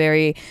owners. It's a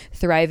very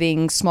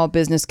thriving small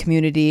business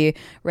community,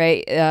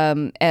 right?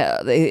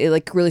 It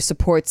like really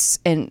supports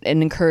and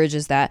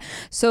encourages that.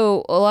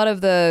 So a lot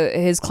of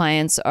his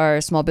clients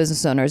are small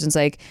business owners. And it's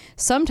like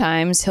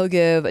sometimes he'll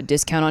give a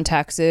discount on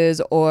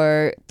taxes,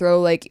 or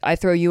I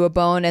throw you a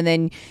bone and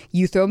then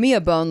you throw me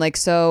a bone. Like,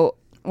 so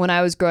when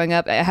I was growing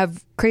up, I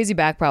have crazy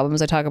back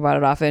problems. I talk about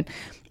it often.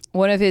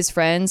 One of his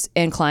friends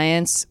and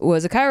clients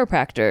was a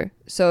chiropractor.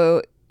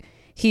 So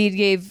he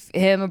gave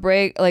him a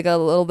break, like a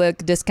little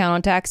bit discount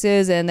on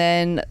taxes. And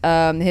then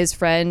his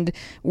friend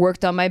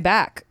worked on my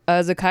back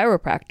as a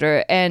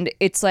chiropractor. And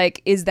it's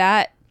like, is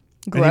that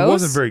gross? And he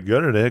wasn't very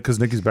good at it because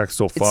Nikki's back's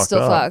still fucked up.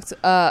 Still fucked.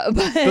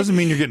 But doesn't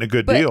mean you're getting a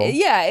good deal.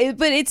 Yeah,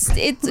 but it's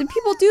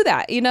people do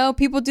that,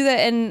 people do that.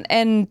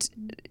 And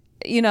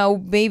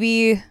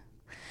maybe...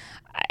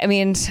 I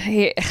mean,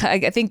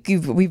 I think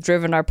we've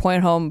driven our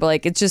point home, but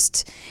like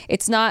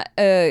it's not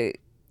a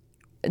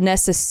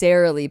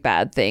necessarily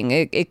bad thing.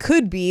 It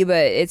could be,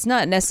 but it's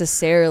not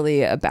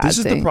necessarily a bad thing. This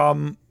is the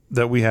problem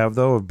that we have,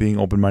 though, of being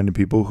open-minded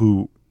people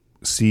who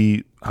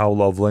see how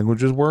love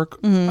languages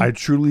work. Mm-hmm. I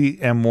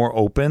truly am more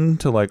open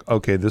to like,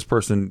 okay, this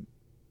person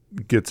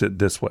gets it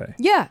this way.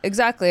 Yeah,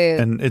 exactly.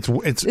 And it's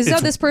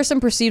how this person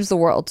perceives the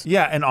world.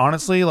 Yeah, and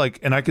honestly, like,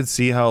 and I could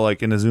see how,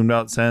 like, in a zoomed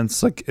out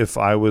sense, like, if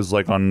I was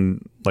like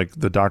on like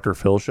the Dr.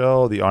 Phil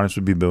show, the audience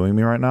would be booing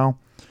me right now.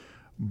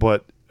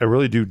 But I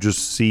really do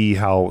just see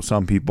how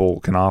some people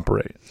can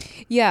operate.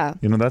 Yeah.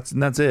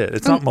 That's it.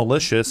 It's not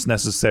malicious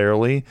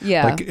necessarily.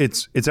 Yeah. Like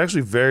it's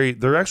actually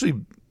they're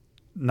actually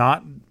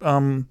not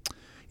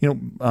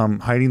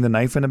hiding the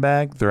knife in a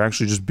bag. They're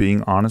actually just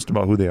being honest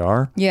about who they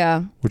are.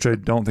 Yeah. Which I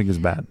don't think is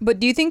bad. But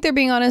do you think they're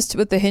being honest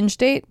with the Hinge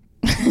date?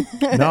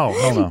 No,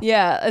 hell no.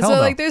 Yeah. Hell so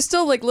no. like there's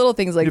still like little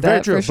things like Very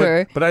that true, for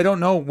sure. But I don't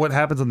know what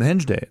happens on the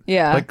Hinge date.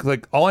 Yeah.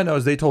 Like all I know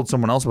is they told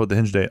someone else about the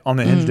Hinge date. On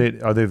the Hinge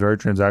date, are they very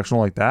transactional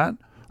like that?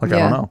 Like, yeah. I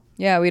don't know.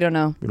 Yeah, we don't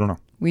know.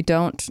 We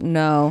don't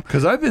know.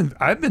 Because I've been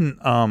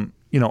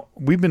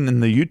we've been in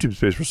the YouTube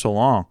space for so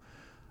long,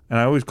 and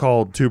I always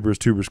call tubers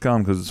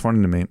scum because it's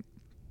funny to me.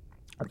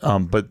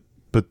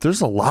 But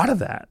there's a lot of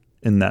that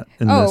in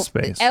this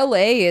space.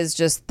 LA is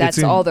just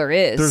that's all there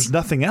is. There's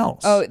nothing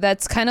else. Oh,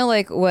 that's kind of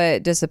like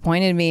what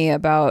disappointed me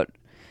about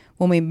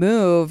when we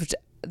moved.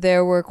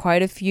 There were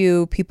quite a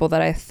few people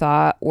that I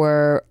thought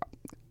were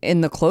in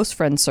the close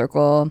friend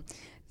circle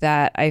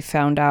that I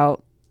found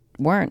out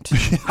weren't.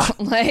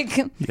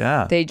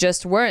 They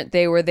just weren't.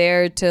 They were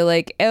there to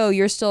like, oh,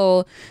 you're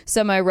still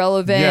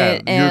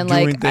semi-relevant, and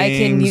like I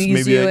can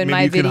use you in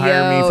my video.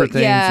 Hire me for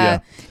things. Yeah,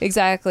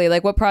 exactly.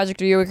 Like, what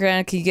project are you working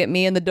on? Can you get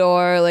me in the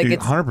door? Like,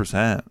 it's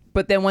 100%.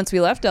 But then once we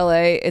left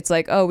LA, it's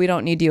like, oh, we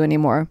don't need you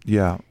anymore.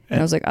 Yeah. And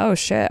I was like, oh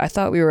shit, I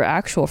thought we were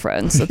actual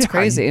friends. That's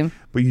crazy.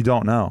 But you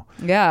don't know.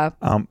 Yeah.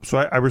 So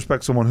I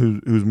respect someone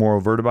who's more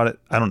overt about it.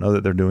 I don't know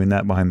that they're doing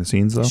that behind the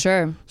scenes though.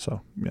 Sure.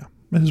 So yeah.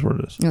 It is what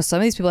it is. Some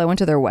of these people, I went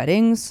to their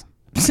weddings.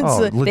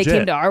 Legit. They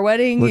came to our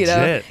wedding.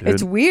 Legit, dude.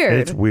 It's weird.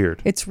 It's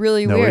weird. It's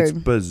really weird. It's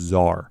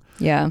bizarre.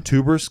 Yeah.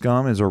 Tuber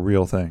scum is a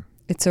real thing.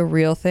 It's a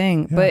real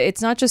thing, but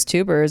it's not just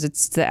tubers.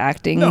 It's the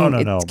acting. No.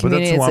 But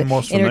that's who I'm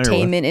most familiar with.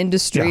 Entertainment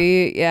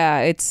industry. Yeah.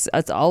 It's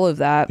all of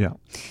that. Yeah.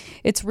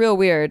 It's real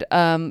weird.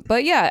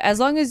 But yeah, as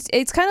long as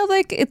it's kind of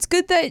like, it's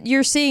good that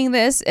you're seeing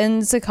this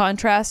and it's a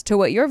contrast to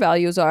what your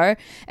values are.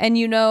 And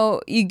you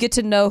get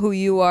to know who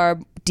you are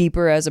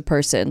deeper as a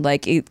person.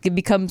 Like it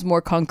becomes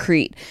more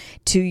concrete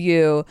to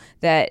you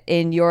that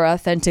in your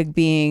authentic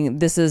being,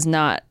 this is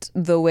not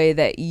the way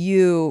that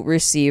you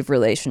receive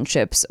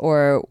relationships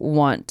or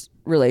want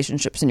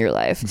relationships in your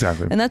life.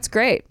 Exactly. And that's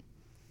great.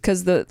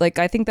 Because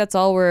I think that's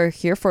all we're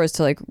here for, is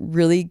to like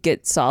really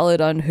get solid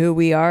on who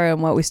we are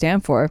and what we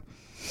stand for.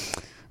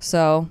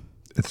 So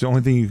it's the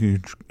only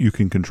thing you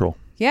can control.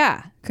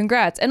 Yeah.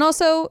 Congrats. And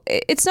also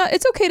it's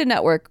okay to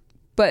network,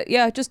 but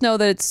yeah, just know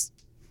that it's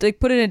like,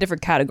 put it in a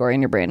different category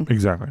in your brain.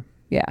 Exactly.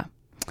 Yeah.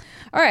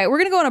 All right, we're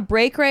gonna go on a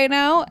break right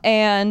now,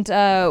 and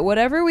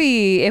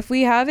if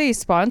we have a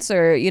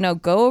sponsor,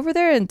 go over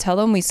there and tell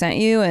them we sent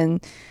you, and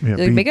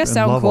make us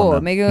sound cool,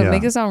 make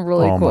us sound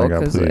really cool,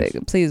 because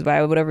please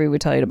buy whatever we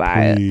tell you to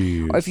buy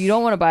it. Or if you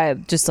don't want to buy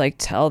it, just like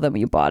tell them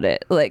you bought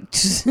it, like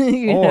just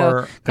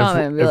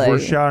comment, if we're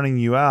shouting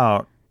you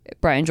out,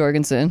 Brian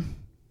Jorgensen.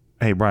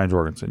 Hey, Brian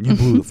Jorgensen, you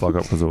blew the fuck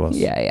up because of us.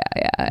 Yeah.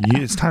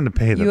 It's time to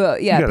pay them.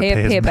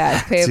 Pay it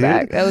back. Pay it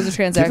back. That was a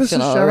Give us a transactional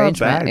shout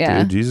arrangement. out back, Yeah.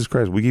 dude. Jesus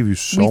Christ, we gave you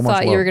so much We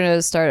thought love. you were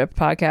gonna start a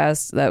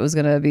podcast that was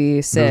gonna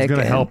be sick. It was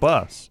gonna help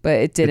us, but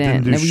it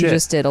didn't. do And we shit.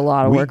 just did a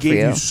lot of work for We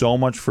gave you. you so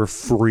much for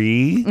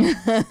free.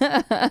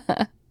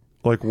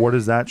 Like, what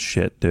is that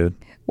shit, dude?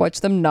 Watch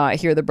them not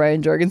hear the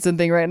Brian Jorgensen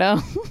thing right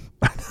now.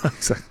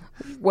 Exactly.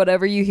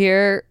 Whatever you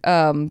hear,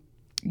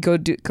 go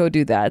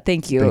do that.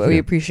 Thank you. Thank We you.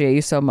 appreciate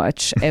you so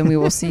much, and we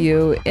will see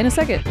you in a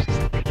second.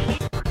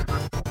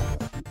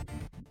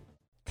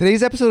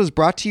 Today's episode is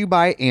brought to you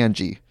by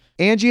Angie.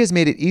 Angie has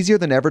made it easier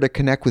than ever to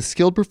connect with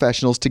skilled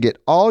professionals to get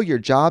all your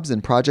jobs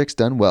and projects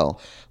done well.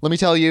 Let me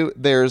tell you,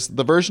 there's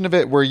the version of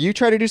it where you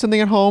try to do something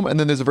at home, and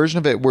then there's a version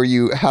of it where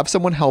you have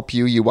someone help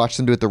you, you watch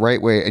them do it the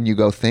right way, and you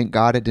go, thank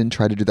God I didn't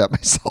try to do that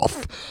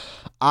myself.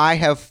 I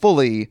have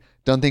fully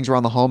done things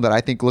around the home that I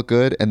think look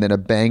good, and then a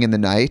bang in the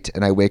night,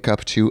 and I wake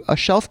up to a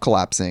shelf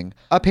collapsing,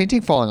 a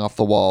painting falling off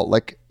the wall.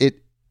 Like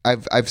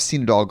I've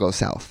seen it all go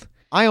south.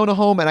 I own a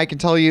home, and I can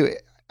tell you,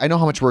 I know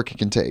how much work it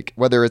can take.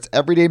 Whether it's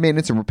everyday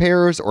maintenance and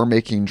repairs or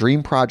making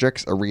dream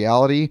projects a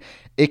reality,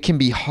 it can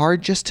be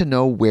hard just to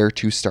know where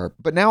to start.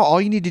 But now all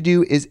you need to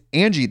do is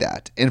Angie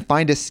that and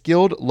find a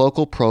skilled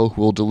local pro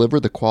who will deliver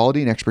the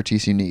quality and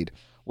expertise you need.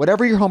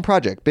 Whatever your home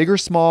project, big or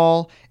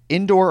small,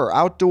 indoor or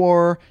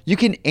outdoor, you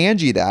can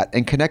Angie that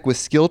and connect with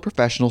skilled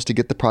professionals to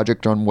get the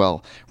project done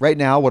well. Right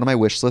now, one of my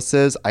wish lists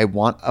is I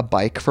want a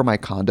bike for my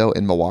condo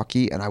in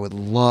Milwaukee, and I would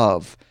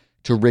love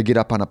to rig it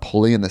up on a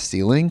pulley in the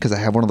ceiling because I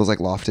have one of those like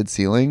lofted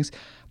ceilings,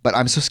 but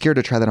I'm so scared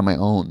to try that on my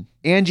own.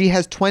 Angie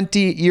has 20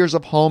 years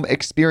of home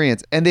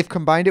experience, and they've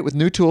combined it with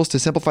new tools to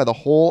simplify the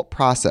whole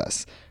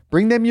process.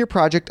 Bring them your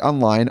project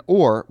online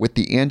or with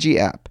the Angie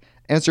app.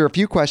 Answer a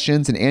few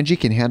questions and Angie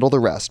can handle the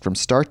rest from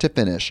start to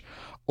finish,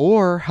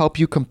 or help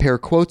you compare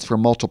quotes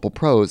from multiple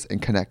pros and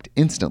connect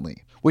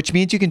instantly, which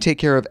means you can take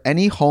care of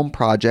any home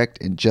project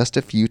in just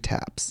a few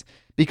taps.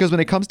 Because when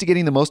it comes to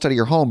getting the most out of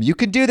your home, you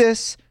can do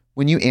this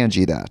when you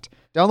Angie that.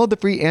 Download the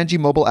free Angie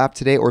mobile app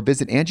today or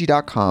visit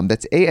Angie.com.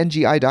 That's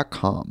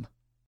ANGI.com.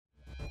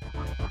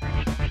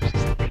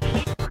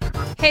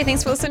 Hey,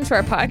 thanks for listening to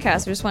our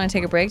podcast. We just want to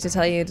take a break to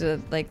tell you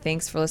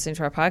thanks for listening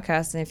to our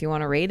podcast, and if you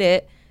want to rate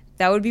it,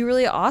 that would be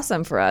really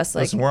awesome for us.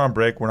 Like, Listen, we're on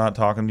break. We're not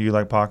talking to you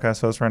like podcast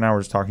hosts right now.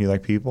 We're just talking to you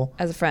like people.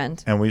 as a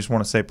friend. And we just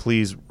want to say,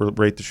 please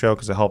rate the show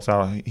because it helps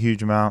out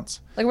huge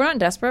amounts. Like, we're not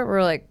desperate.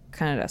 We're like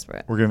kind of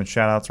desperate. We're giving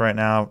shout outs right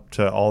now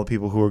to all the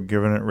people who are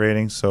giving it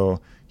ratings. So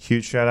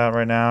huge shout out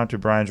right now to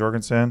Brian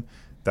Jorgensen.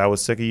 That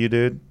was sick of you,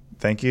 dude.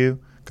 Thank you.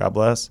 God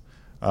bless.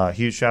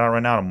 Huge shout out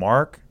right now to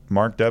Mark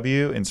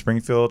W. in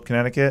Springfield,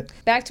 Connecticut.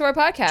 Back to our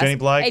podcast. Jenny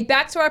Blythe. Hey,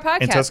 back to our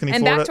podcast. In Tuscany,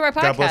 and Florida. back to our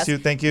podcast. God bless you.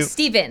 Thank you.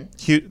 Steven.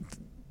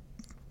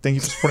 Thank you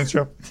for supporting the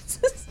show.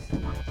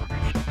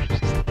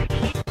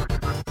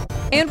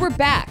 And we're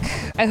back.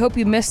 I hope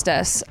you missed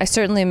us. I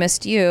certainly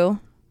missed you.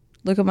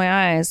 Look at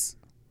my eyes.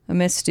 I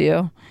missed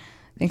you.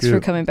 Thanks Cute. for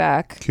coming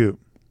back. Cute.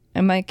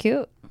 Am I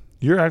cute?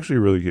 You're actually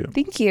really cute.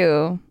 Thank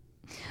you.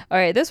 All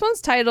right, this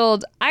one's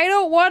titled, I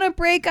Don't Want to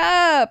Break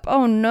Up.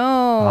 Oh, no.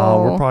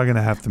 Oh, we're probably going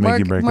to have to make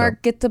you break Mark,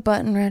 up. get the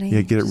button ready.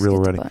 Yeah, get it Just real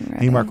the ready. button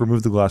Hey, Mark,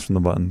 remove the glass from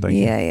the button. Thank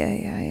you.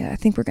 Yeah. I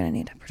think we're going to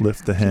need to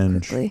Lift the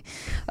hinge. quickly.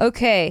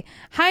 Okay.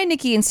 Hi,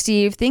 Nikki and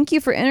Steve. Thank you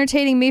for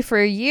entertaining me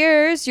for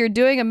years. You're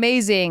doing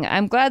amazing.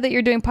 I'm glad that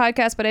you're doing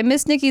podcasts, but I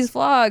miss Nikki's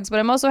vlogs. But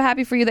I'm also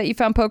happy for you that you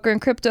found poker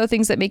and crypto,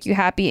 things that make you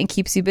happy and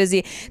keeps you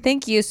busy.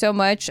 Thank you so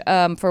much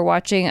for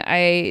watching.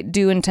 I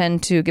do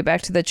intend to get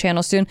back to the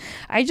channel soon.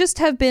 I just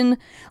have been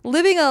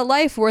living a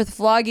life worth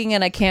vlogging,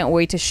 and I can't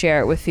wait to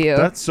share it with you.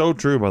 That's so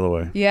true, by the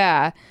way.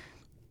 Yeah.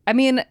 I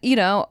mean,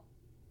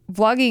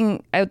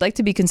 vlogging, I would like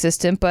to be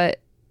consistent,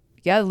 but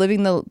yeah,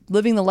 living the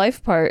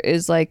life part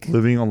is like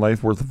Living a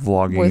life worth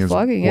vlogging is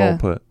well yeah.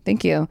 put.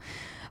 Thank you.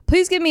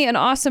 Please give me an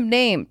awesome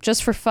name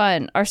just for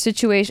fun. Our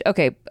situation.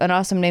 Okay, an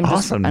awesome name.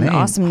 Awesome An name.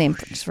 awesome name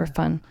just for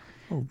fun.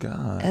 Oh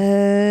God.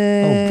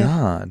 Oh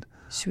God.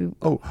 Should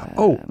we?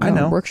 I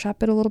know.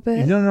 Workshop it a little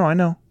bit. No, I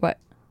know. What?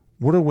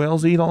 What do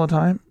whales eat all the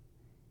time?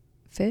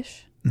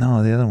 Fish?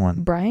 No, the other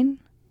one. Brine?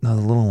 No,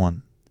 the little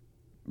one.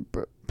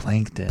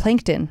 Plankton.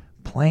 Plankton.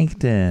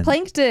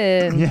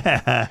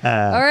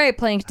 Yeah. All right,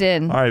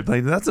 Plankton. All right,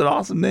 Plankton. That's an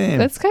awesome name.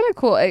 That's kind of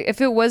cool.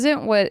 If it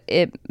wasn't what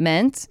it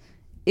meant,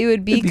 it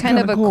would be kind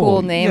of a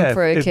cool name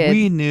for a if kid. If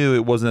we knew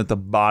it wasn't at the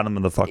bottom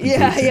of the fucking food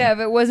chain. Yeah. If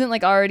it wasn't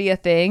like already a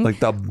thing, Like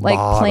the like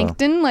bottom.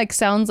 plankton, like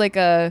sounds like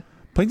a.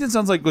 Plankton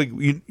sounds like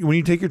when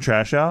you take your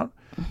trash out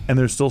and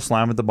there's still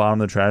slime at the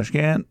bottom of the trash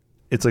can.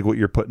 It's like what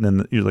you're putting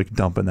in. You're like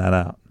dumping that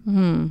out.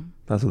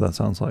 That's what that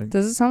sounds like.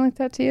 Does it sound like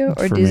that to you,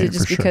 or For is me, it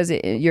just for sure. because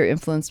you're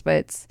influenced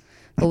by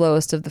the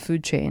lowest of the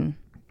food chain?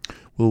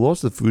 Well, the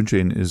lowest of the food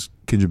chain is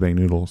Kinjabang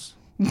noodles.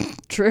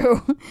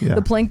 True. Yeah.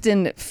 The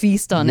plankton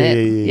feast on it.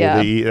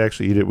 Yeah. They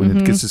actually eat it when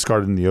it gets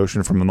discarded in the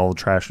ocean from all the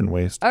trash and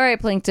waste. All right,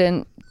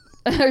 Plankton.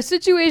 Our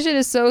situation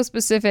is so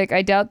specific.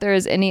 I doubt there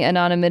is any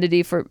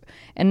anonymity for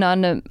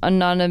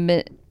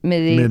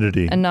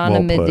Midity.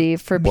 anonymity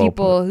for Well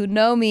people who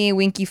know me.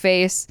 Winky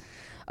face.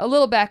 A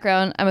little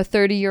background. I'm a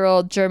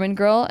 30-year-old German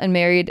girl and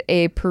married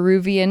a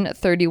Peruvian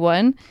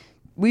 31.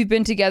 We've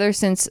been together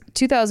since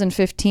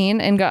 2015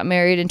 and got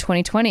married in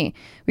 2020.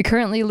 We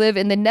currently live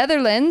in the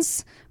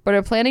Netherlands, but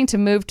are planning to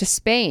move to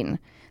Spain.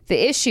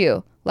 The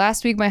issue: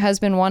 last week, my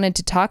husband wanted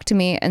to talk to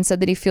me and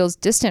said that he feels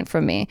distant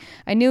from me.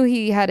 I knew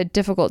he had a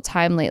difficult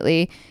time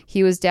lately.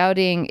 He was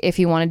doubting if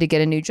he wanted to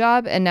get a new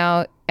job and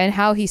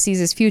how he sees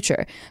his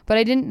future. But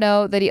I didn't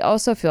know that he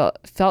also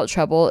felt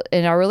trouble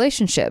in our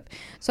relationship.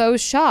 So I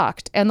was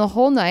shocked, and the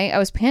whole night I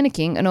was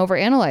panicking and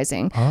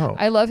overanalyzing. Oh.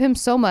 I love him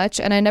so much,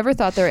 and I never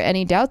thought there were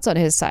any doubts on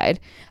his side.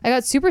 I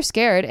got super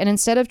scared, and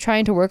instead of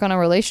trying to work on our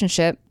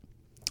relationship,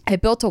 I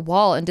built a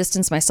wall and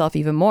distanced myself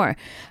even more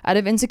out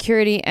of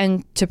insecurity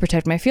and to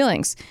protect my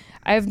feelings.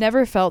 I've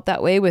never felt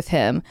that way with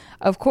him.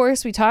 Of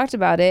course, we talked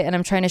about it and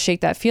I'm trying to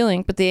shake that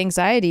feeling, but the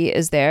anxiety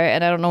is there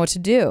and I don't know what to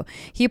do.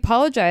 He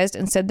apologized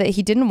and said that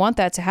he didn't want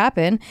that to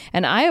happen.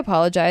 And I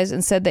apologized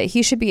and said that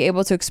he should be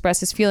able to express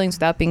his feelings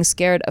without being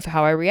scared of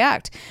how I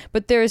react.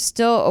 But there is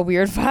still a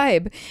weird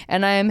vibe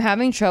and I am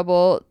having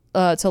trouble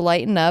to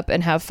lighten up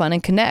and have fun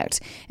and connect.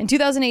 In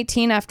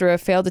 2018, after a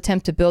failed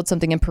attempt to build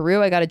something in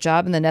Peru, I got a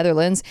job in the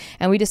Netherlands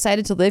and we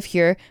decided to live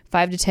here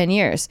 5 to 10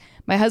 years.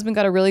 My husband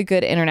got a really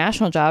good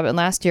international job, and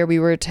last year we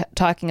were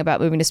talking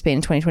about moving to Spain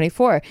in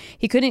 2024.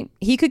 He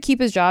could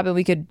keep his job and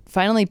we could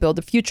finally build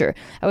a future.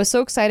 I was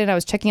so excited. I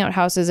was checking out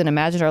houses and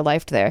imagined our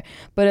life there.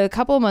 But a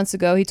couple of months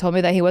ago, he told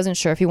me that he wasn't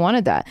sure if he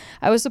wanted that.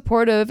 I was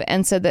supportive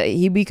and said that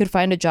we could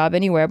find a job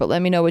anywhere, but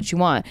let me know what you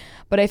want.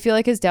 But I feel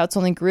like his doubts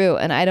only grew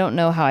and I don't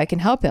know how I can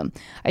help him.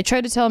 I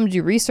tried to tell him to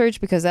do research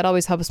because that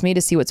always helps me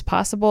to see what's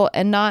possible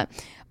and not,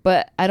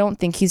 but I don't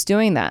think he's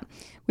doing that.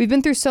 We've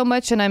been through so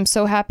much and I'm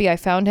so happy I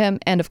found him.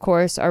 And of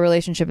course, our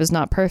relationship is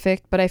not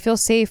perfect, but I feel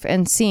safe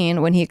and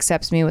seen when he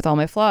accepts me with all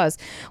my flaws.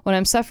 When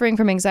I'm suffering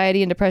from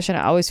anxiety and depression,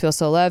 I always feel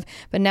so loved,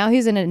 but now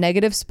he's in a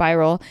negative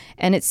spiral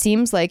and it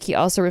seems like he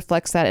also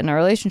reflects that in our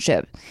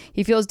relationship.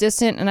 He feels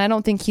distant and I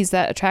don't think he's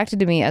that attracted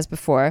to me as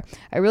before.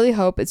 I really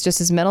hope it's just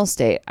his mental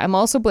state. I'm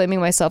also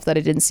blaming myself that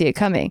I didn't see it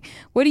coming.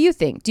 What do you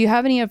think? Do you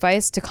have any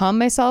advice to calm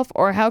myself,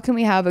 or how can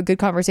we have a good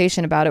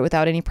conversation about it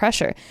without any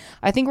pressure?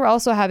 I think we're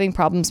also having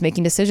problems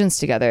making decisions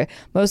together.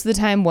 Most of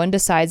the time, one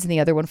decides and the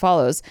other one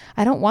follows.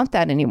 I don't want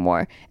that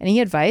anymore.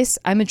 Any advice?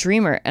 I'm a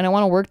dreamer and I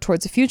want to work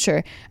towards a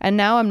future. And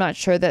now I'm not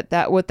sure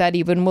what that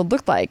even would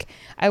look like.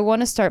 I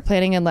want to start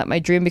planning and let my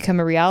dream become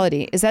a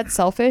reality. Is that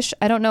selfish?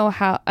 I don't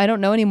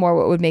know anymore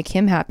what would make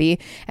him happy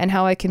and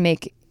how I can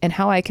make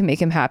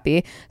him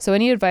happy. So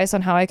any advice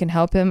on how I can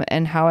help him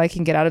and how I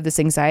can get out of this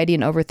anxiety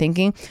and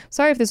overthinking?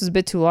 Sorry if this was a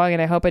bit too long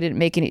and I hope I didn't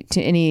make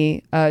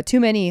too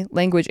many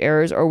language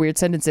errors or weird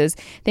sentences.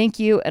 Thank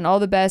you and all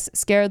the best,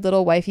 scared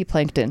little wifey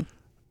Plankton.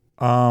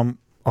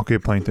 Okay,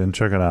 Plankton,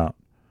 check it out.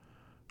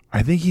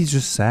 I think he's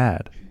just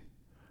sad.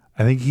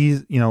 I think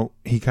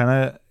he kind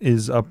of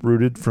is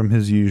uprooted from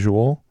his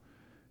usual.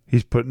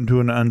 He's put into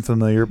an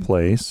unfamiliar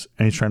place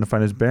and he's trying to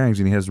find his bearings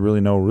and he has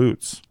really no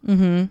roots.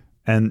 Mm-hmm.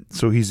 And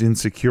so he's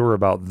insecure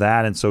about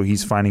that. And so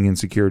he's finding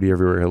insecurity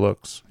everywhere he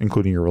looks,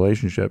 including your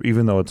relationship,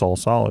 even though it's all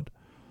solid.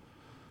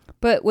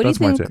 But what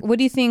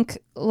do you think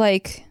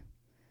like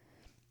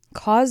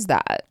caused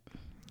that?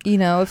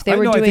 If they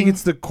were doing... I think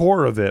it's the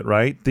core of it,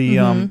 right?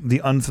 The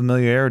the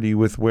unfamiliarity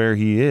with where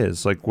he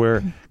is, like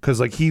because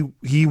like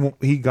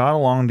he got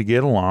along to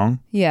get along,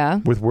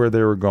 with where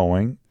they were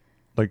going,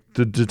 like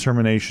the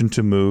determination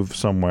to move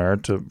somewhere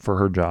for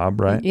her job,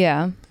 right?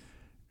 Yeah.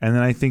 And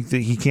then I think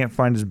that he can't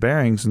find his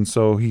bearings, and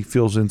so he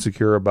feels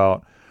insecure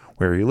about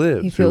where he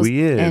lives, who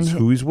he is,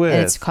 who he's with.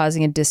 And it's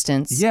causing a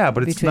distance. Yeah,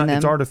 but it's not. Them.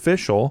 It's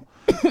artificial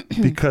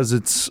because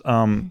it's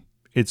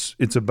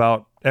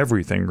about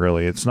everything,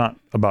 really. It's not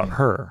about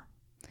her.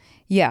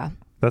 Yeah.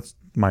 That's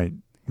my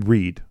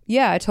read.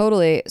 Yeah,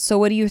 totally. So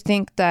what do you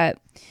think that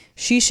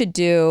she should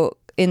do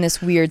in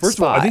this weird spot? First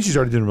of all, I think she's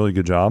already doing a really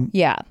good job.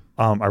 Yeah.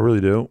 I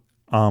really do.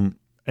 And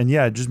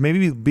yeah, just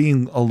maybe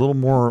being a little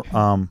more...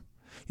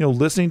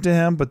 listening to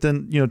him, but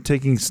then,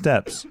 taking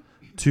steps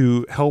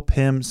to help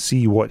him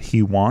see what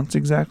he wants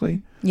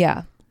exactly.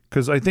 Yeah.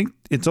 Because I think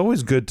it's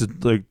always good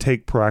to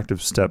take proactive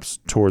steps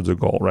towards a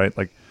goal, right?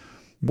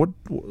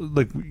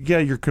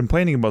 You're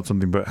complaining about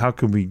something, but how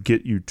can we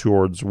get you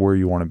towards where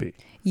you want to be?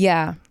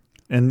 Yeah.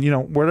 And,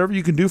 whatever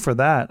you can do for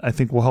that, I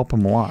think will help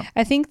him a lot.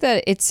 I think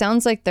that it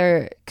sounds like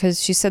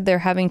because she said they're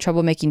having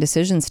trouble making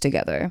decisions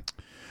together.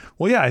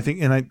 Well, yeah, I think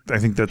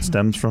that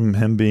stems from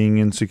him being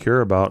insecure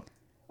about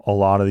a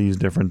lot of these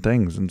different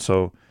things. And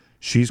so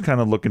she's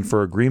kind of looking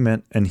for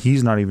agreement and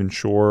he's not even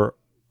sure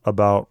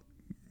about,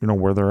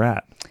 where they're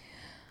at.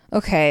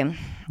 Okay.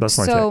 That's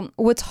my take.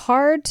 What's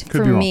hard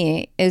for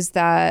me is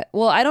that,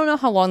 I don't know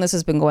how long this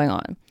has been going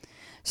on.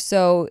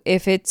 So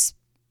if it's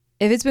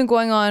been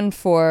going on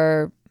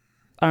for,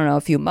 I don't know,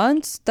 a few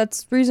months,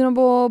 that's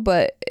reasonable.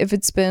 But if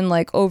it's been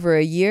like over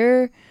a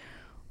year,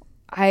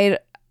 I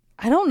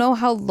don't know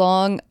how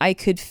long I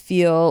could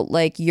feel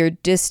like you're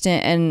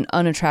distant and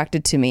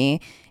unattracted to me,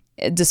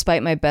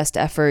 despite my best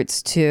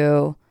efforts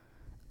to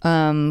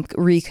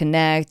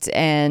reconnect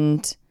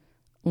and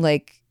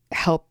like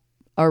help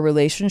our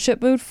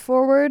relationship moved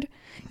forward,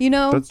 you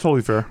know? That's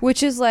totally fair.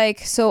 Which is like,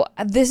 so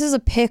this is a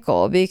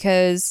pickle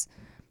because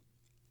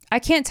I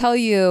can't tell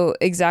you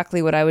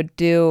exactly what I would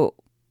do.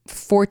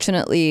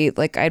 Fortunately,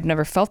 like I've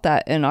never felt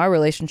that in our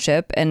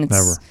relationship, and it's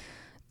Never.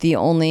 the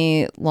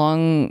only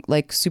long,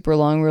 like super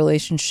long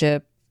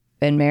relationship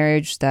and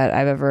marriage that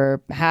I've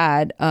ever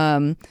had.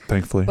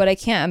 Thankfully. But I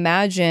can't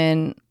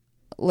imagine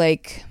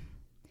like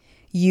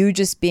you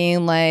just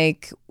being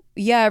like,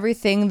 yeah,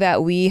 everything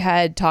that we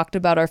had talked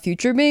about our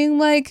future being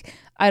like,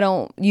 I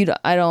don't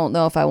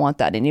know if I want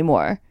that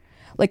anymore.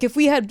 Like if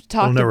we had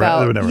talked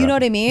about, you know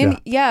what I mean?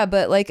 Yeah,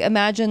 but like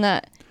imagine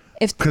that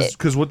if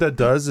because what that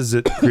does is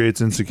it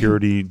creates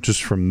insecurity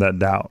just from that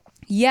doubt.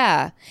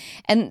 Yeah.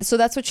 And so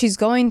that's what she's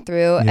going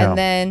through. Yeah. And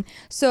then,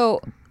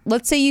 so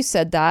let's say you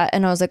said that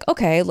and I was like,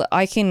 okay,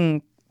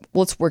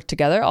 let's work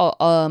together.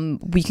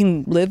 We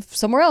can live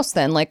somewhere else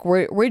then. Like,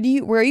 where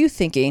are you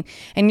thinking?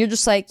 And you're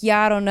just like,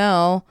 yeah, I don't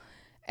know.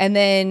 And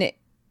then,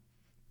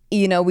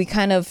 you know,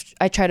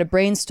 I try to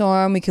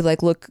brainstorm. We could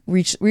like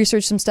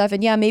research some stuff.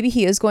 And yeah, maybe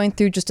he is going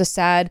through just a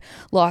sad,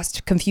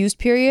 lost, confused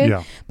period.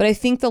 Yeah. But I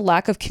think the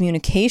lack of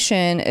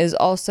communication is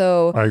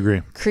also I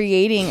agree.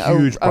 creating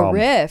a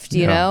rift,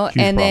 you know?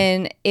 And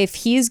then if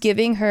he's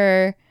giving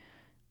her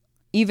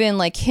even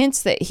like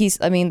hints that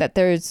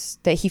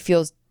that he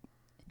feels,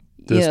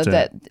 distant. you know,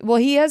 that, well,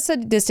 he has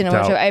said distant. And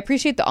I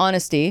appreciate the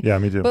honesty. Yeah,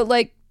 me too. But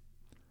like,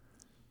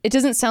 it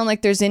doesn't sound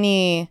like there's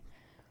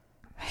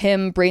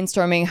him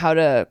brainstorming how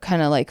to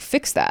kind of like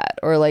fix that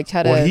or like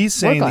how to he's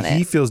saying work on that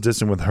he feels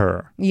distant with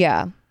her.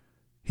 Yeah.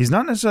 He's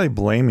not necessarily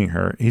blaming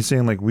her. He's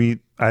saying like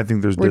I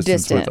think there's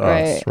distance distant, with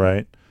us,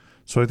 right?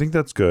 So I think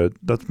that's good.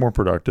 That's more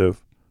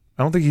productive.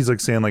 I don't think he's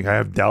like saying like I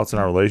have doubts in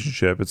our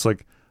relationship. It's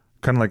like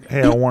kind of like,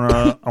 hey, I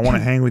wanna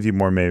hang with you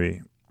more,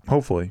 maybe,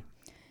 hopefully.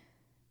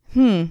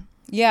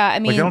 Yeah, I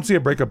mean, like I don't see a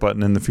breakup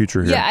button in the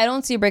future here. Yeah, I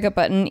don't see a breakup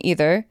button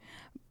either.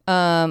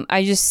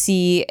 I just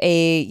see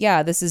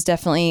this is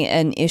definitely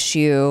an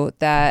issue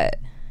that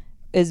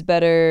is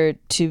better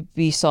to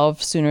be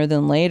solved sooner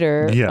than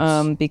later.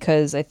 Yes.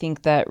 Because I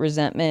think that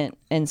resentment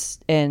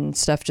and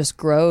stuff just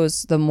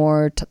grows the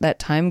more that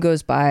time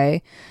goes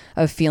by,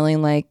 of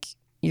feeling like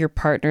your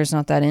partner's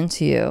not that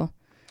into you.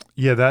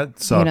 Yeah,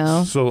 that sucks. You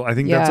know? So I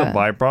think that's a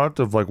byproduct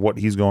of like what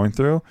he's going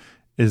through,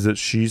 is that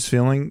she's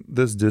feeling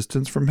this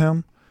distance from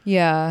him.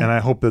 Yeah. And I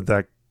hope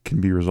that can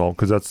be resolved,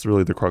 because that's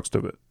really the crux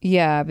of it.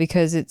 Yeah,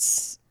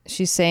 because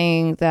she's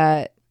saying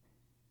that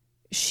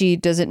she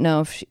doesn't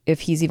know if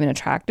he's even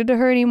attracted to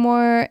her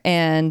anymore,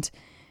 and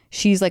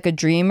she's like a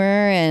dreamer,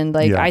 and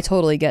like I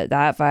totally get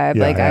that vibe.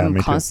 Yeah, like I'm me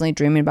constantly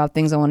dreaming about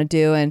things I want to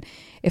do, and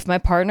if my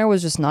partner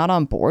was just not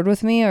on board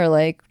with me, or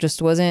like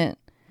just wasn't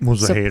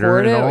was a hater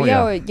and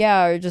all,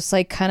 or just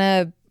like kind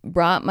of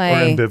brought my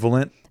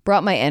ambivalent,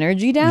 brought my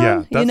energy down.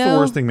 Yeah, that's you know? the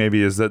worst thing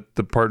maybe, is that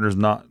the partner's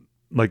not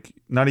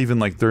even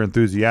like they're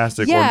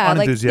enthusiastic or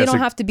unenthusiastic. Like they don't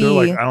have to be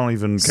like, I don't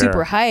even care.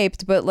 Super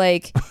hyped, but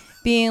like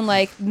being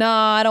like,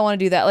 nah, I don't want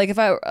to do that. Like if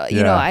I,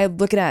 you know, I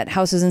looking at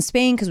houses in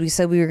Spain because we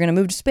said we were going to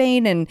move to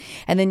Spain, and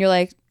then you're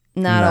like,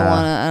 nah,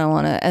 I don't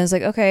want to. And it's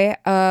like, okay,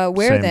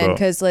 where Same then? boat.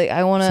 Because like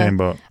I want Same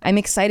to, boat. I'm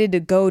excited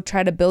to go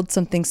try to build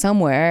something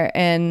somewhere,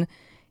 and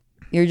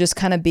you're just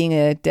kind of being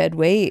a dead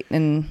weight.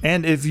 And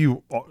if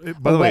you,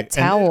 by the way,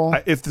 towel.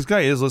 If this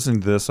guy is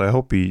listening to this, I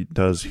hope he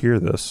does hear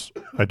this.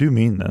 I do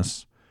mean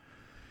this.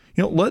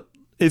 You know,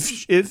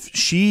 if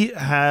she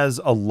has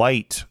a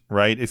light,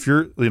 right? If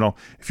you're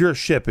a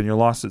ship and you're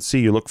lost at sea,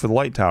 you look for the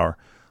light tower.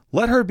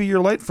 Let her be your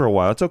light for a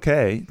while. It's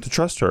okay to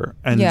trust her,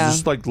 and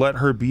just like let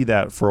her be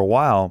that for a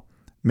while.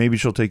 Maybe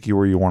she'll take you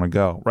where you want to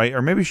go, right?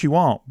 Or maybe she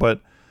won't.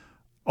 But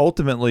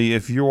ultimately,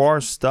 if you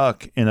are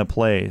stuck in a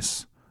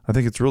place, I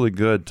think it's really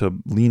good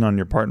to lean on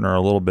your partner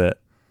a little bit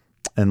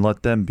and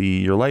let them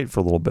be your light for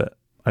a little bit.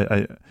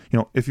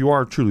 If you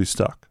are truly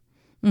stuck,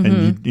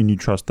 and you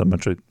trust them,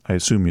 which I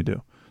assume you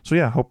do. So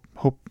yeah,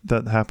 hope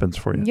that happens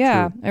for you.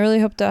 Yeah, truly. I really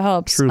hope that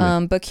helps.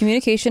 Truly. But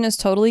communication is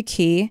totally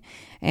key,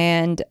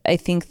 and I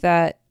think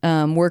that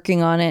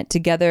working on it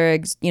together,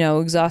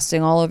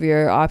 exhausting all of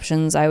your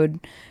options, I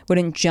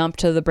wouldn't jump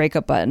to the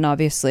breakup button,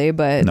 obviously,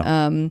 but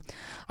no.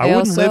 I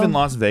wouldn't live in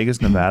Las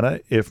Vegas, Nevada,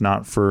 if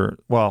not for,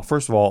 well,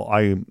 first of all,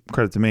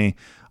 credit to me,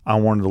 I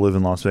wanted to live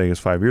in Las Vegas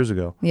 5 years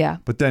ago. Yeah.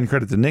 But then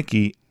credit to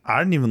Nikki, I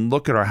didn't even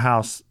look at our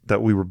house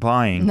that we were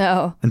buying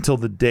until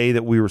the day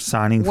that we were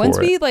signing for it. Once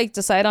we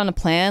decide on a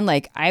plan,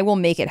 I will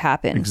make it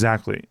happen.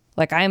 Exactly.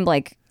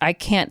 I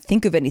can't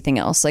think of anything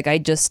else. I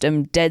just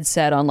am dead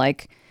set on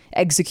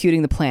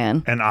executing the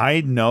plan. And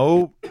I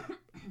know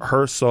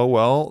her so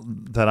well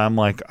that I'm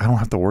I don't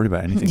have to worry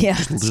about anything. Yeah,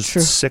 just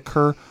true. sick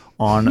her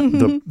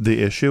on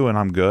the issue, and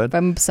I'm good.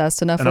 I'm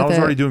obsessed enough with it. And I was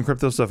already doing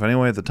crypto stuff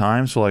anyway at the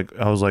time, so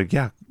I was like,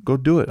 yeah, go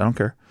do it. I don't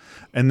care.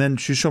 And then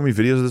she showed me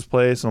videos of this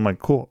place, and I'm like,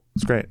 cool,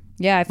 it's great.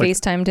 Yeah, I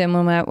FaceTimed him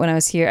when I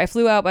was here. I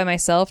flew out by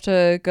myself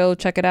to go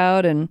check it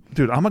out. And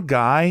dude, I'm a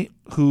guy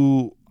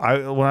who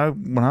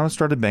when I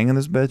started banging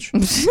this bitch,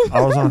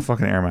 I was on a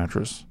fucking air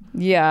mattress.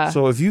 Yeah.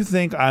 So if you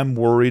think I'm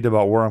worried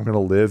about where I'm gonna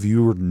live,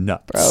 you were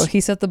nuts, Bro, he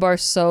set the bar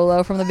so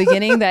low from the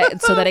beginning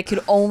so that it could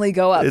only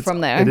go up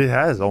from there. It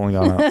has only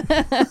gone up.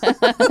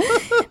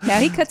 Now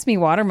he cuts me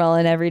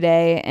watermelon every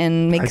day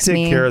and I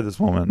take care of this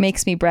woman.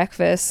 Makes me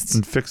breakfast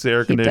And fix the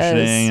air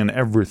conditioning and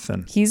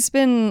everything. He's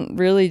been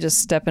really just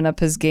stepping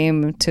up his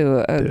game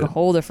to a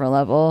whole different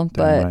level.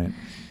 But right.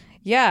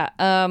 yeah,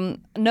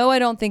 no, I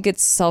don't think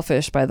it's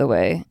selfish, by the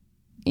way.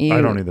 I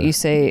don't either. You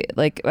say,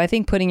 like, I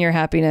think putting your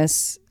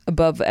happiness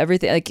above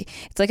everything, like,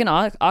 it's like an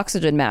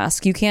oxygen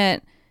mask. You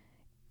can't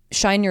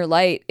shine your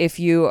light if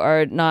you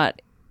are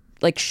not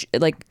like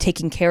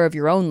taking care of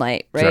your own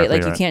light, right? Exactly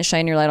like, you can't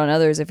shine your light on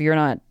others if you're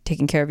not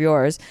taking care of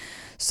yours.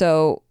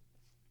 So,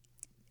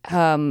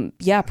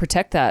 yeah,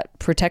 protect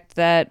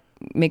that.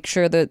 Make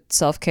sure that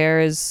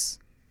self-care is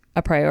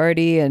a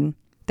priority and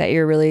that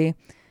you're really,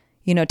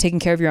 taking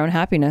care of your own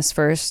happiness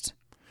first.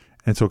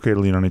 It's okay to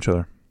lean on each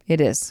other. It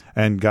is.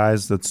 And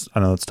guys, I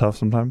know it's tough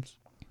sometimes.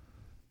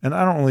 And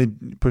I don't really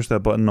push that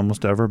button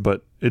almost ever,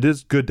 but it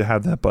is good to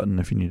have that button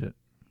if you need it.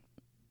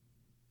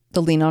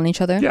 The lean on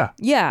each other? Yeah.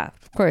 Yeah,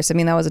 of course. I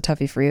mean, that was a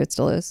toughie for you. It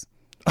still is.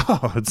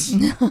 Oh, it's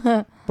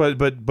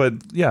but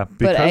yeah,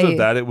 because of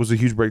that, it was a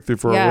huge breakthrough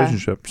for our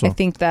relationship. So I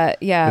think that,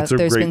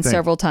 there's been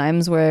several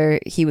times where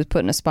he was put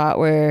in a spot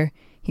where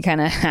he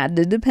kind of had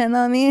to depend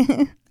on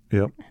me.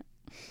 Yep.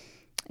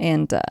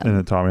 And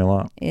it taught me a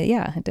lot.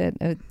 Yeah, it did.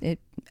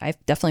 I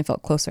definitely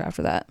felt closer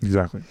after that.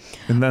 Exactly.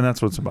 And then that's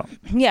what it's about.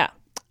 Yeah.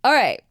 All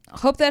right.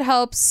 Hope that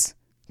helps.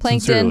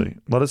 Plankton. Sincerely.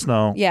 Let us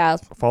know. Yeah.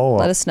 Follow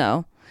up. Let us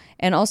know.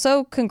 And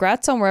also,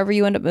 congrats on wherever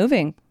you end up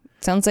moving.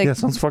 Sounds like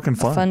sounds fucking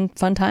fun.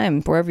 Fun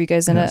time wherever you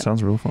guys end up.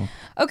 Sounds real fun.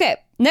 Okay.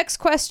 Next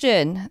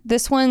question.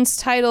 This one's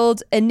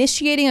titled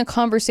Initiating a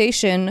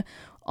Conversation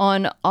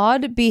on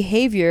Odd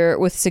Behavior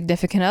with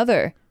Significant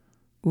Other.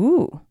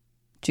 Ooh,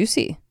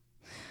 juicy.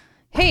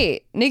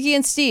 Hey, Nikki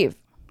and Steve.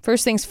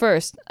 First things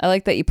first. I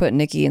like that you put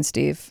Nikki and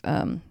Steve.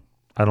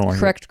 I don't like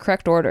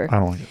correct order. I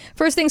don't like it.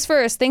 First things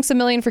first. Thanks a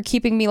million for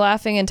keeping me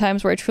laughing in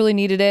times where I truly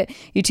needed it.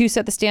 You two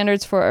set the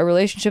standards for a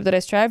relationship that I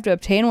strive to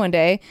obtain one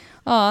day.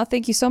 Aw,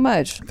 thank you so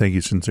much. Thank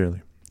you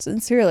sincerely.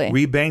 Sincerely.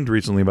 We banged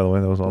recently, by the way.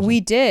 That was awesome.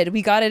 We did.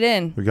 We got it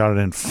in. We got it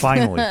in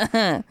finally.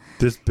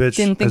 This bitch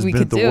has been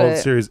at the World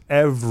Series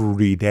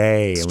every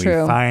day, and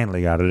true. We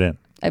finally got it in.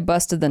 I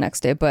busted the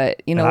next day,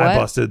 but you know and what? I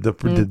busted the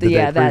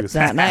day previous.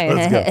 That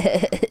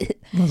night.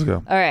 Let's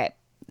go. All right.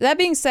 That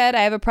being said,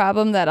 I have a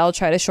problem that I'll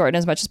try to shorten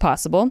as much as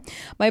possible.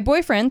 My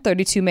boyfriend,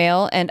 32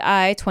 male, and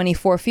I,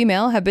 24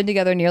 female, have been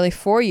together nearly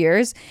 4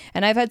 years,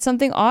 and I've had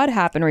something odd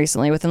happen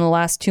recently within the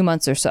last 2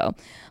 months or so.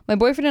 My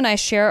boyfriend and I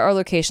share our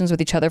locations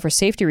with each other for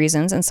safety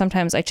reasons, and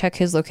sometimes I check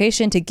his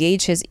location to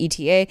gauge his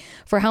ETA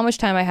for how much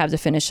time I have to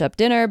finish up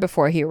dinner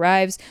before he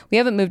arrives. We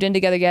haven't moved in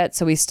together yet,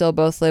 so we still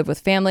both live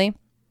with family.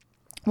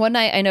 One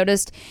night I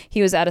noticed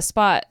he was at a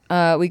spot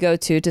we go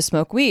to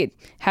smoke weed,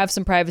 have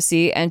some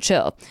privacy, and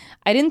chill.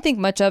 I didn't think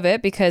much of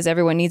it because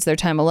everyone needs their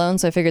time alone,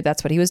 so I figured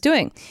that's what he was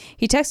doing.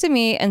 He texted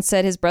me and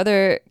said his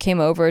brother came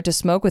over to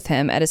smoke with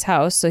him at his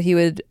house, so he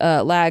would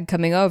lag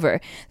coming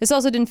over. This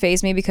also didn't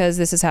faze me because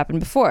this has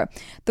happened before.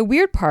 The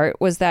weird part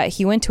was that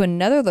he went to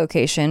another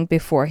location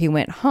before he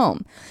went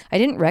home. I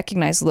didn't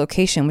recognize the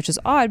location, which is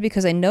odd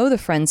because I know the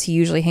friends he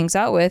usually hangs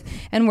out with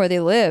and where they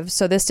live,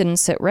 so this didn't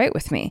sit right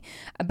with me.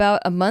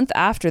 About a month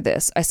after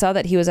this, I saw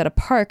that he was at a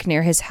park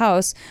near his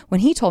house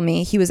when he told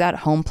me he was at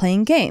home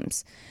playing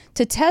games.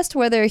 To test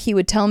whether he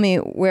would tell me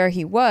where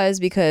he was,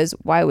 because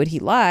why would he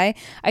lie,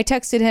 I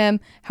texted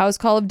him, "How's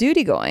Call of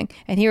Duty going?"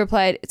 And he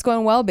replied, "It's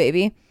going well,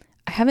 baby."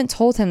 I haven't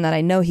told him that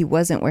I know he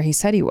wasn't where he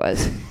said he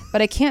was,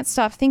 but I can't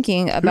stop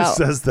thinking about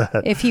Who says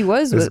that? If he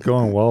was. It's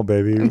going well,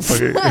 baby.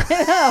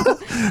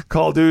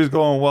 Call of Duty's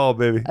going well,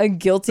 baby. A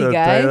guilty I'll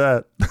guy. tell you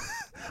that.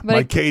 But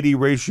My KD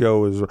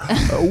ratio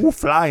is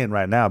flying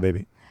right now,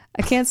 baby.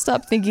 I can't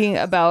stop thinking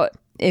about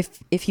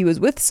if he was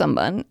with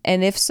someone,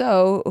 and if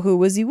so, who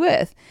was he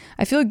with?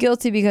 I feel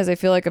guilty because I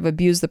feel like I've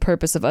abused the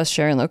purpose of us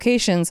sharing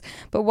locations,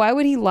 but why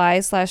would he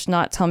lie /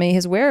 not tell me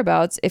his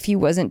whereabouts if he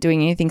wasn't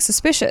doing anything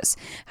suspicious?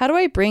 How do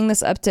I bring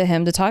this up to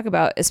him to talk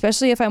about,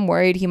 especially if I'm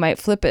worried he might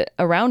flip it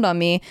around on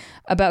me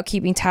about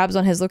keeping tabs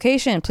on his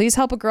location? Please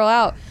help a girl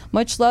out.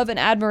 Much love and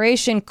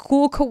admiration,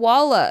 Cool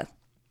Koala.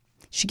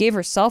 She gave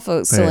herself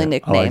a silly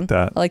nickname.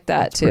 I like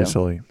that. That's too. Pretty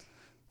silly.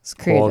 It's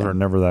creative. Koalas are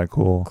never that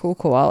cool. Cool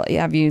koala.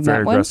 Yeah, have you Very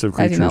met one? aggressive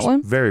creatures. Have you met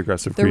one? Very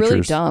aggressive They're creatures.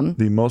 really dumb.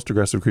 The most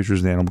aggressive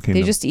creatures in the animal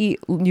kingdom. They just eat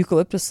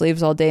eucalyptus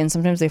leaves all day, and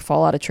sometimes they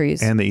fall out of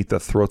trees. And they eat the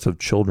throats of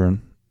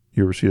children.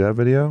 You ever see that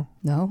video?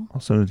 No.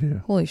 I'll send it to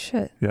you. Holy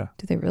shit. Yeah.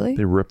 Do they really?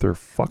 They rip their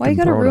fucking Why you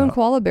gotta throat ruin out.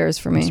 koala bears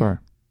for me? I'm sorry.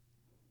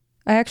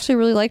 I actually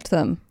really liked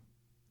them.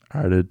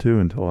 I did too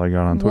until I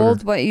got on Twitter. Well,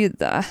 what you?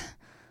 Yeah.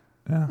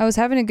 I was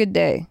having a good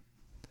day.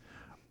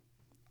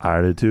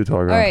 I did too until I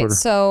got All on right, Twitter.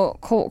 so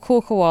cool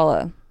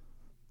koala.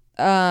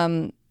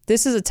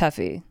 This is a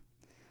toughie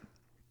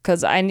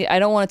because I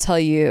don't want to tell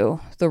you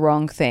the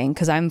wrong thing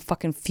because I'm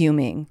fucking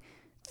fuming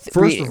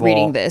First of all,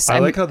 reading this. I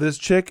like how this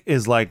chick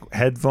is like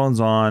headphones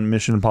on,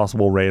 Mission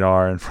Impossible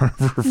radar in front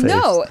of her face.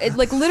 No, it,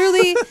 like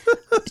literally,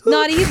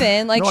 not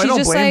even like No, I she's don't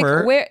just blame like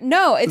her. where.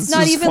 No, it's This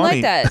not is even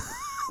funny. like that.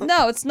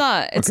 No, it's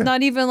not. It's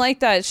not even like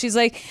that. She's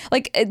like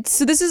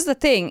so this is the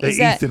thing Hey, is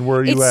that Ethan, where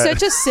are you it's at?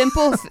 such a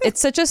simple it's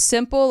such a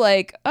simple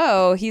like,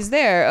 oh, he's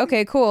there.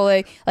 Okay, cool.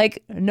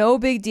 Like no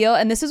big deal.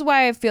 And this is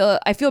why I feel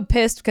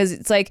pissed, because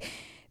it's like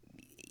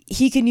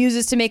he can use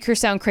this to make her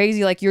sound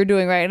crazy like you're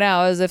doing right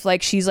now, as if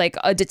like she's like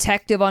a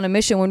detective on a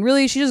mission, when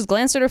really she just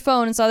glanced at her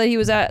phone and saw that he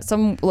was at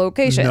some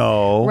location.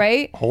 No.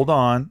 Right? Hold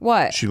on.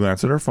 What? She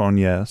glanced at her phone,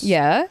 yes.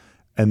 Yeah.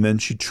 And then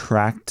she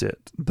tracked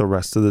it the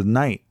rest of the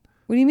night.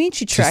 What do you mean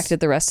she tracked it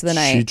the rest of the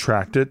night? She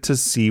tracked it to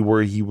see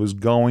where he was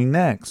going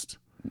next.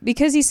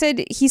 Because he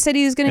said he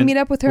was going to meet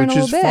up with her in a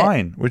little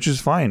bit. Which is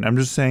fine. I'm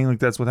just saying, like,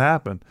 that's what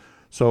happened.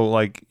 So,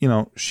 like, you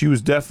know, she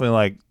was definitely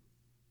like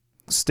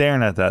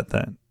staring at that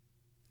thing.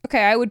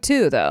 Okay, I would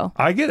too, though.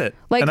 I get it.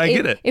 Like, and I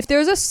get it. If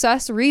there's a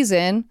sus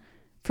reason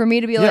for me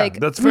to be like,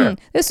 that's fair.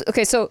 This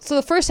okay. So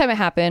the first time it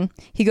happened,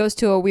 he goes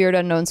to a weird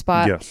unknown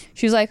spot. Yes.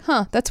 She's like,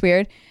 huh, that's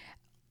weird.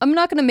 I'm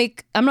not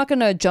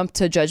gonna jump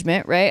to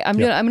judgment, right? I'm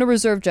gonna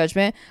reserve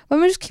judgment. But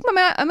I'm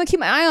gonna keep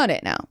my eye on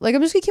it now. Like,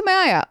 I'm just gonna keep my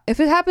eye out. If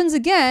it happens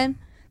again,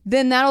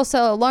 then that'll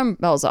set alarm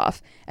bells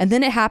off. And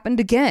then it happened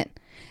again.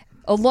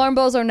 Alarm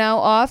bells are now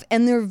off,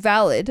 and they're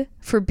valid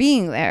for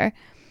being there.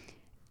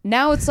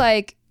 Now it's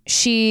like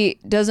she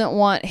doesn't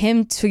want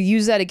him to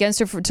use that against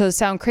her to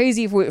sound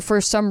crazy for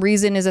some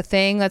reason is a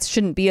thing that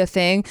shouldn't be a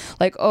thing.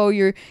 Like, oh,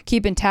 you're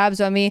keeping tabs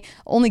on me.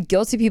 Only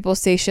guilty people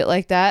say shit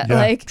like that. Yeah,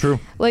 like, true.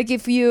 Like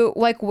if you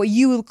like what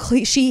you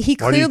he Why do you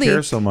clearly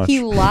care so much?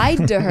 he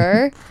lied to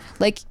her.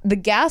 Like the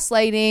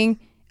gaslighting.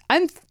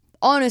 I'm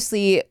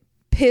honestly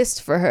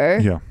pissed for her.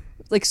 Yeah.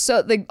 Like,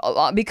 so like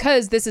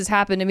because this has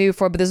happened to me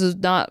before, but this was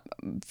not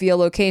via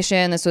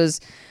location. This was,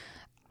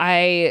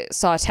 I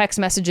saw text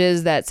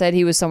messages that said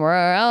he was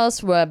somewhere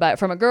else, but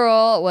from a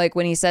girl, like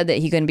when he said that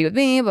he couldn't be with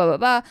me, blah blah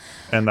blah.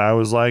 And I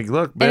was like,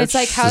 look, bitch, And it's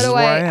like, how this is do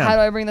where I am. how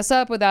do I bring this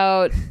up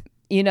without,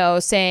 you know,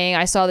 saying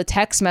I saw the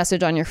text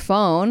message on your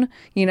phone,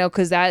 you know,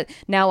 because that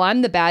now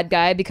I'm the bad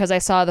guy because I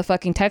saw the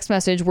fucking text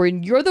message where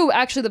you're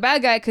actually the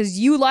bad guy because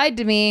you lied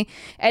to me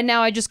and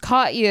now I just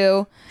caught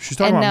you. She's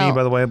talking about me,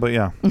 by the way, but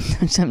yeah.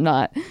 I'm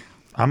not.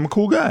 I'm a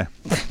cool guy.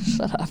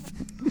 Shut up.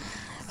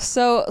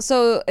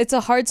 So it's a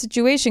hard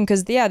situation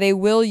because, yeah, they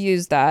will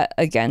use that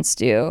against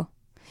you.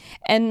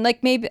 And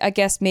like, maybe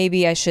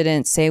I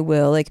shouldn't say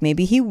will. Like,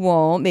 maybe he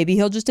won't. Maybe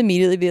he'll just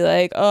immediately be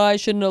like, oh, I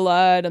shouldn't have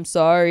lied. I'm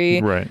sorry.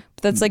 Right.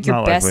 But that's like your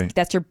Not best. likely.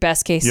 That's your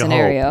best case You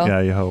scenario. hope.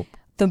 Yeah, you hope.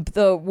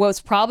 The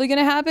what's probably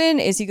gonna happen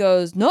is he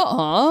goes,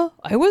 no,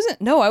 I wasn't.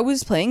 No, I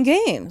was playing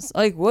games.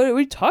 Like, what are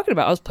we talking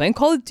about? I was playing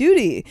Call of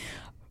Duty.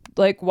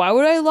 Like, why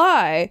would I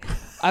lie?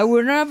 I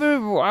would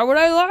never. Why would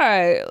I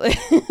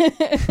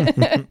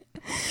lie?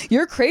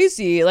 You're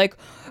crazy. Like,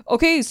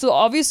 okay, so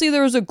obviously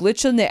there was a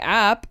glitch in the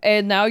app,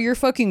 and now you're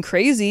fucking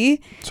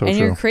crazy, So and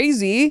true. you're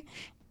crazy.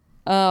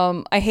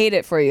 I hate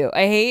it for you.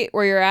 I hate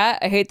where you're at.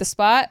 I hate the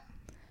spot.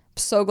 I'm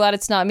so glad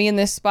it's not me in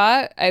this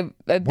spot. I've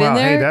been Wow,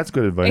 there. hey, that's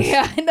good advice.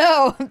 Yeah, I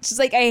know. I'm just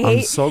like, I I'm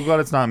hate. so glad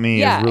it's not me.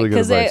 Yeah, It's really good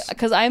advice.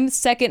 because I'm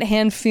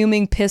secondhand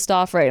fuming, pissed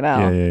off right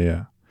now.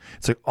 Yeah.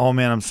 It's like, oh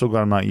man, I'm so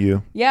glad I'm not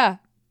you. Yeah.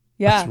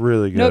 That's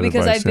really good No,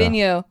 because advice, I've been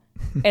yeah. you,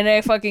 and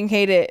I fucking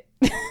hate it.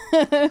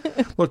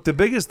 Look, the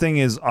biggest thing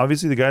is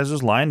obviously the guy's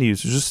just lying to you,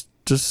 so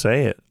just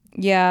say it.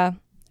 Yeah.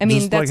 I mean,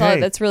 Just that's like, all.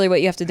 hey, That's really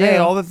what you have to do. Hey,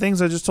 all the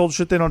things I just told,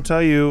 shit they don't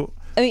tell you.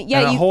 I mean,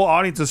 yeah, and a whole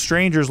audience of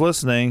strangers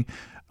listening.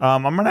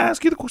 I'm gonna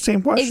ask you the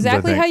same questions.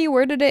 exactly I think. how you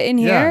worded it in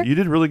here. Yeah, you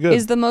did really good.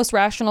 Is the most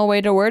rational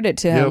way to word it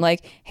to him. Yep.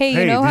 Like, hey,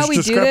 you know how we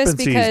these do this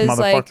discrepancies, because,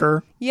 like,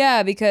 motherfucker.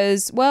 yeah,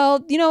 because,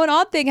 well, you know, an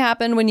odd thing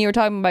happened when you were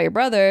talking about your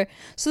brother.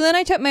 So then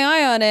I kept my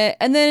eye on it,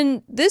 and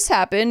then this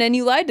happened, and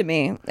you lied to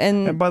me.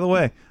 And by the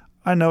way,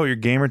 I know what your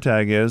gamer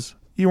tag is.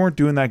 You weren't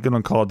doing that good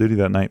on Call of Duty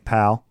that night,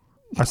 pal.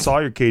 I saw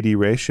your KD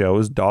ratio. It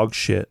was dog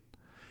shit. You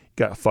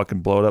got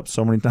fucking blowed up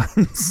so many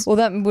times. Well,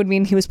 that would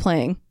mean he was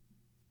playing.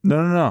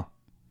 No.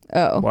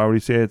 Oh. Why would he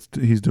say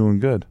he's doing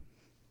good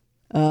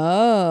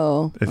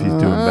Oh. if he's doing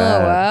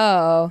bad?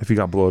 Wow. If he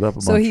got blowed up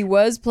a So bunch. he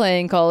was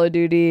playing Call of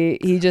Duty.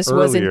 He just Earlier.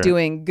 wasn't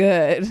doing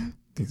good.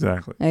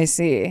 Exactly. I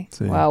see.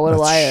 See, Wow, what a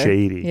that's liar.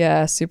 shady.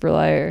 Yeah, super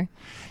liar.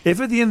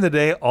 If at the end of the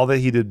day all that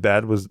he did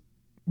bad was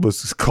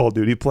Call of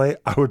Duty play,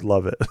 I would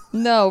love it.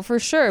 No, for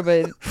sure,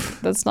 but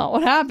that's not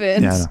what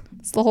happened. Yeah, I know.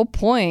 It's the whole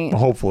point.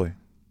 Hopefully.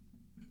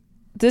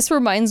 This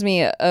reminds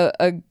me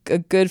a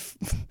good.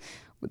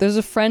 There's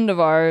a friend of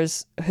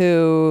ours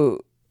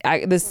who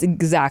this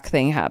exact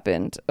thing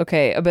happened.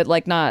 Okay, but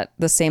like not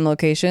the same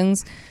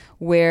locations.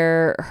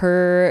 Where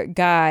her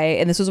guy,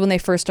 and this was when they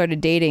first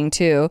started dating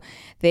too.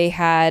 They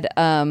had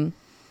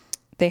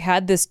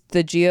this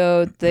the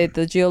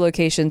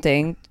geolocation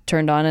thing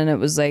turned on, and it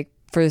was like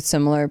for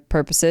similar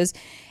purposes.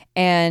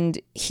 And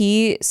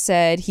he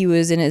said he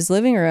was in his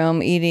living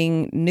room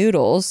eating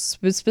noodles,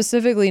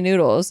 specifically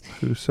noodles.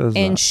 Who says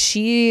And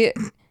that?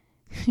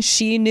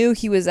 she knew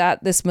he was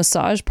at this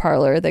massage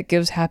parlor that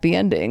gives happy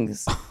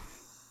endings.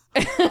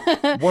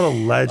 What a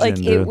legend, Like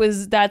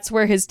dude. that's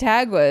where his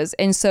tag was.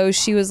 And so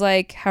she was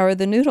like, how are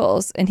the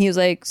noodles? And he was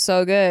like,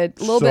 so good.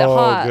 A little bit So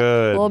hot.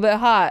 good. A little bit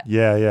hot.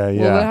 Yeah, yeah, A little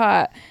bit yeah.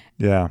 hot.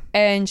 Yeah.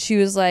 And she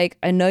was like,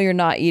 I know you're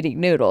not eating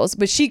noodles.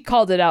 But she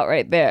called it out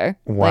right there.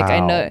 Like, I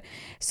Wow. know.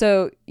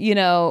 So, you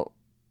know,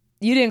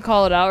 you didn't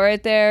call it out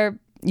right there.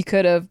 You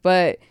could have,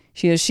 but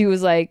she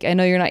was like, I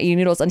know you're not eating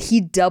noodles. And he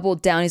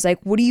doubled down. He's like,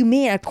 what do you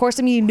mean? Of course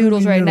I'm eating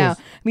noodles right now.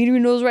 I'm eating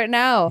noodles right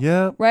now.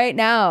 Yeah. Right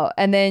now.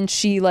 And then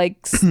she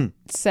like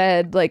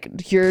said,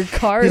 like, your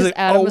car He's is like,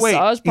 at a oh, wait.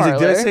 massage He's parlor. like,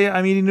 did I say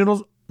I'm eating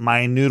noodles?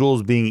 My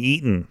noodles being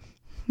eaten.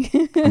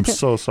 I'm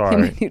so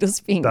sorry.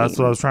 Noodles being That's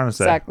eaten. what I was trying to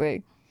say.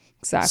 Exactly.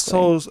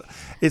 So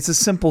it's a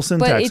simple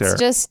syntax But it's error.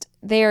 just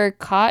they're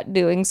caught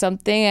doing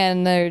something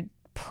and they're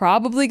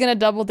probably going to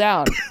double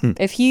down.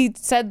 If he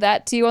said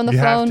that to you on the you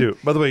phone, have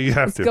to. By the way, you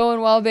have it's to. going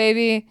well,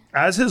 baby.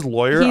 As his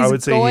lawyer, I He's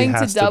would say he going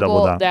has to to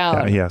double double down.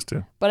 down. Yeah, he has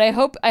to. But I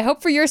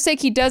hope for your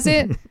sake he does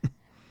it.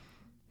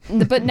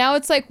 But now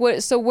it's like,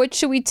 what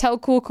should we tell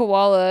Cool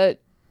Koala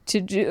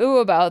to do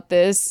about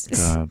this?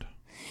 God.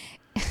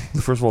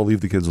 First of all,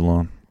 leave the kids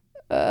alone.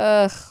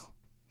 Ugh.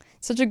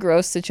 Such a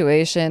gross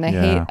situation.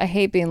 I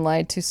hate being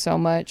lied to so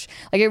much.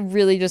 Like, it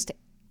really just,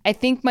 I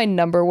think my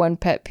number one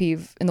pet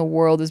peeve in the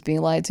world is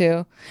being lied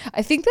to.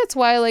 I think that's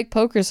why I like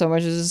poker so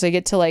much, is just I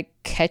get to like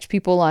catch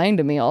people lying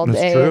to me all That's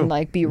day true. and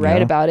like be right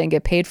Yeah. about it and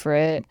get paid for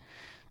it.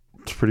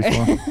 It's pretty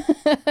fun.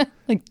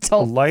 Like,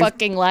 don't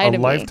fucking lie to A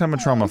me. lifetime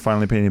of trauma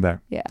finally paying you back.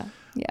 Yeah.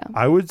 Yeah.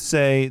 I would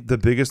say the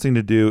biggest thing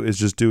to do is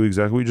just do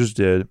exactly what you just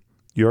did.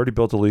 You already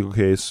built a legal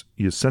case.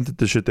 You sent it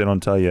to shit they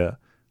don't tell you.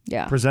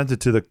 Yeah. Present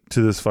it to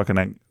this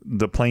fucking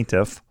the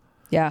plaintiff,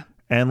 Yeah.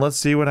 and let's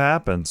see what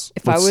happens.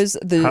 If I was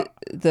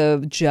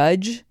the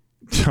judge,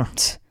 you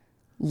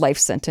life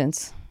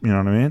sentence, know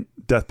what I mean?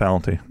 Death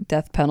penalty.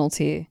 death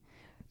penalty.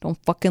 Don't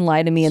fucking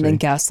lie to me and then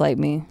gaslight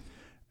me.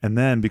 And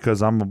then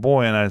because I'm a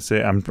boy and I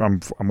say I'm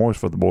always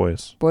for the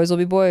boys. Boys will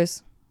be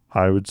boys.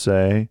 I would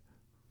say,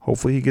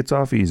 hopefully he gets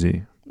off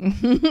easy.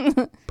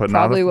 But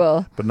Probably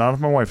will. But not if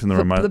my wife's in the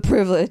room. The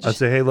privilege. I'd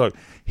say, hey, look,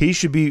 he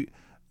should be.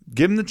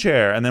 Give him the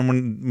chair, and then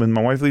when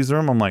my wife leaves the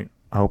room, I'm like,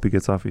 I hope he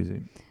gets off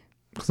easy,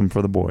 because I'm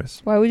for the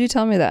boys. Why would you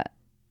tell me that?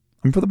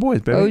 I'm for the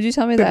boys, baby. Why would you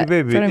tell me that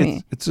baby, in front of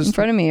me? It's just in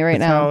front of me right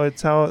now.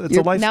 It's a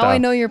lifestyle. Now I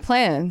know your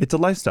plan. It's a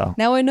lifestyle.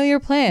 Now I know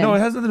your plan. No, it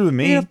has nothing to do with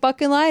me. You're gonna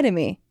fucking lie to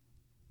me.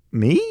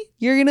 Me?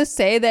 You're gonna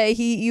say that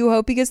you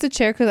hope he gets the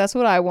chair because that's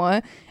what I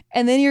want,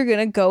 and then you're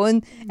gonna go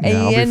and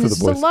Yeah, I'll be for it's the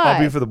just a boys. lie. I'll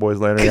be for the boys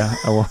later. Yeah,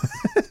 I will.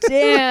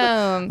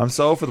 Damn. I'm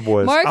so for the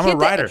boys. Mark, I'm a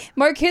rider.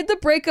 Mark, hit the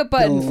breakup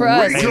button for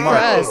us. Hey, For Mark,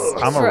 us.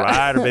 I'm a For-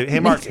 rider, baby. Hey,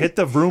 Mark, hit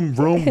the vroom,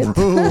 vroom,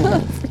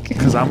 vroom.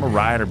 Because I'm a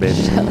rider, baby.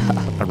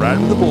 I ride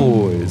with the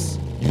boys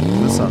to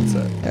the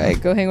sunset. All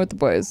right, go hang with the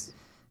boys.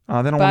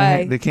 Oh, they don't want to Bye.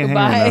 hang. They can't hang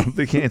Goodbye. right now.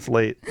 They can't. It's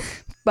late.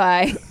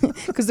 Bye,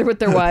 because they're with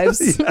their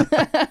wives.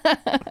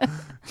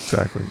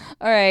 Exactly.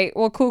 All right.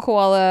 Well, Cool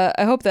Koala,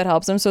 I hope that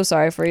helps. I'm so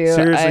sorry for you.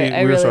 Seriously,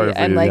 I we're really, sorry for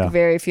I'm you, like yeah.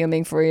 very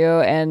fuming for you.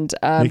 And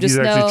Nikki's just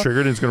actually know,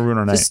 triggered and it's going to ruin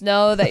our night. just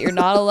know that you're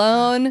not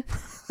alone.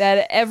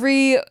 That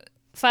every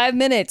 5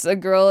 minutes, a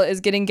girl is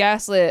getting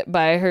gaslit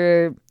by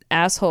her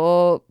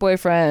asshole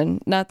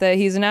boyfriend. Not that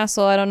he's an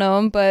asshole. I don't know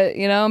him, but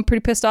I'm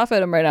pretty pissed off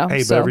at him right now.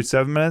 Hey, so. but every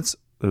 7 minutes,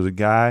 there's a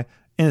guy,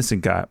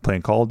 innocent guy,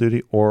 playing Call of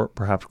Duty or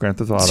perhaps Grand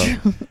Theft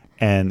Auto.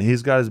 And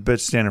he's got his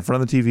bitch standing in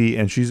front of the TV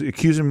and she's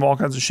accusing him of all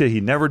kinds of shit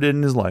he never did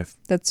in his life.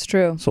 That's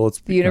true. So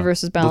let's The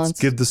universe is balanced. Let's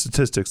give the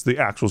statistics, the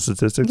actual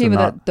statistics. Okay, and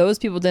but not, those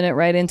people didn't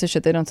write into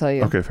shit they don't tell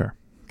you. okay, fair.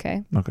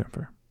 Okay. Okay,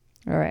 fair.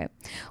 All right.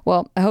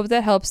 Well, I hope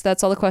that helps.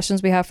 That's all the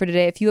questions we have for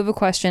today. If you have a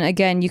question,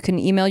 again, you can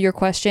email your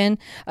question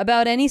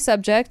about any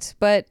subject,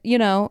 but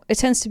it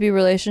tends to be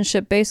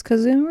relationship based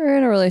because we're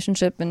in a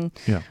relationship and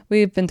Yeah.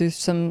 we've been through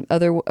some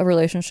other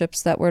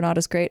relationships that were not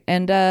as great.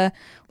 And we have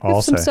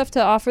I'll some say. stuff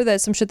to offer that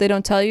some shit they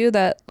don't tell you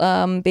that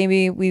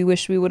maybe we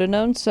wish we would have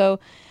known. So,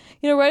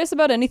 write us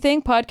about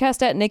anything.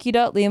 Podcast at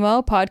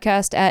nikki.limo,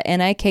 podcast at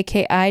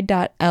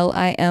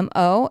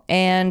nikki.limo,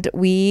 and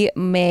we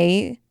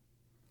may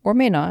or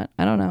may not,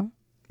 I don't know.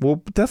 We'll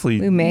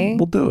definitely,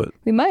 we'll do it.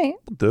 We might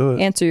We'll do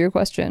it. answer your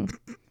question.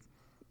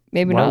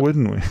 Maybe Why not.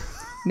 wouldn't we?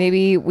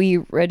 Maybe we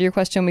read your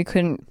question. We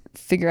couldn't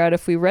figure out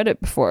if we read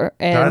it before.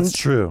 And That's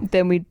true.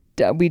 then we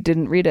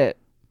didn't read it.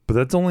 But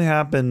that's only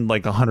happened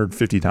like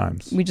 150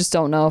 times. We just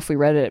don't know if we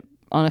read it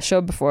on a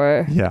show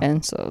before. Yeah.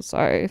 And so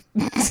sorry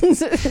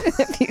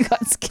if you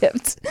got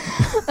skipped.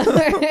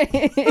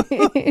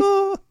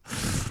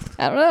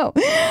 I don't know.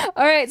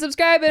 All right.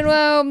 Subscribe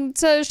and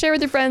so share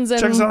with your friends.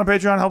 And Check us out on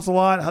Patreon. Helps a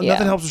lot. Yeah.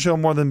 Nothing helps the show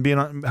more than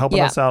helping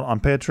us out on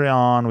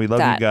Patreon. We love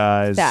you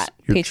guys.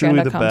 You're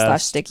truly the best.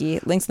 Patreon.com/sticky.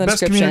 Links in the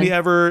Best description. community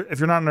ever. If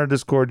you're not in our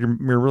Discord, you're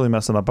really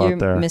messing up You're out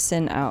there.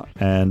 missing out.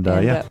 And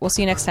yeah. We'll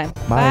see you next time.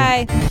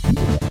 Bye.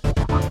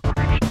 Bye.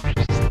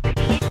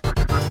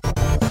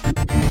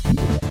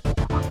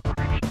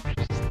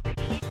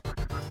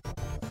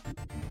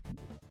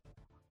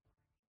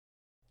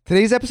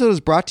 Today's episode is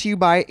brought to you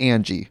by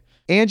Angie.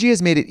 Angie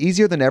has made it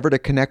easier than ever to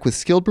connect with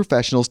skilled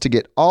professionals to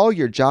get all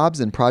your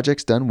jobs and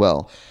projects done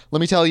well.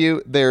 Let me tell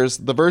you, there's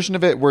the version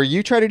of it where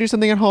you try to do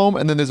something at home,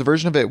 and then there's a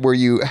version of it where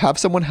you have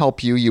someone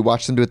help you, you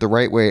watch them do it the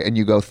right way, and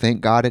you go,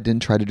 thank God I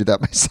didn't try to do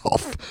that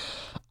myself.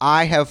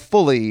 I have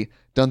fully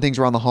done things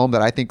around the home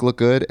that I think look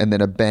good, and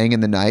then a bang in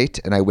the night,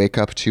 and I wake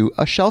up to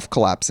a shelf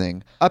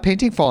collapsing, a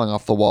painting falling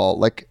off the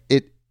wall.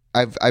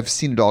 I've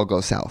seen it all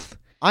go south.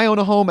 I own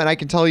a home, and I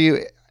can tell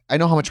you, I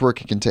know how much work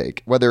it can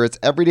take. Whether it's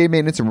everyday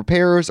maintenance and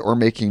repairs or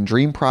making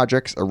dream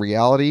projects a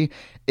reality,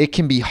 it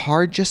can be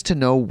hard just to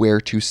know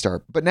where to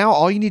start. But now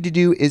all you need to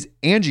do is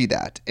Angie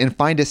that and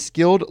find a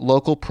skilled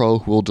local pro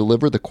who will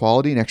deliver the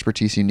quality and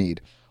expertise you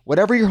need.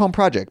 Whatever your home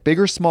project, big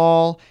or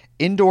small,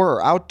 indoor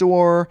or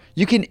outdoor,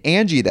 you can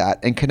Angie that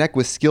and connect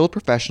with skilled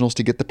professionals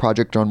to get the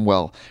project done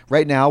well.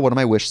 Right now, one of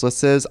my wish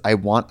lists is I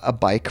want a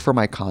bike for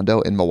my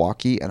condo in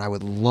Milwaukee, and I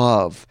would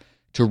love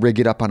to rig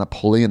it up on a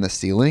pulley in the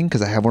ceiling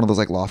because I have one of those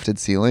like lofted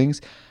ceilings,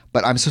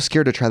 but I'm so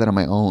scared to try that on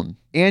my own.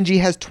 Angie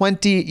has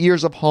 20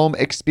 years of home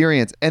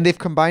experience, and they've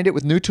combined it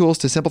with new tools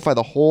to simplify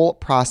the whole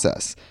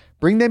process.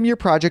 Bring them your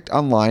project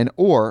online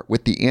or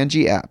with the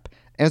Angie app.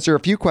 Answer a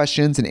few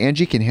questions and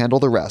Angie can handle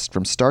the rest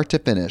from start to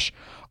finish,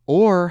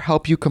 or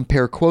help you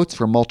compare quotes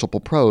from multiple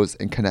pros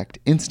and connect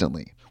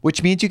instantly,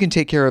 which means you can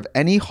take care of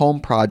any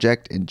home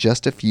project in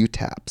just a few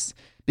taps.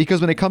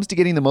 Because when it comes to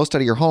getting the most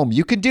out of your home,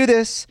 you can do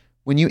this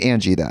when you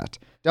Angie that.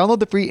 Download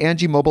the free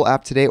Angie mobile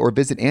app today or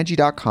visit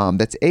Angie.com.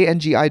 That's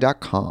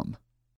ANGI.com.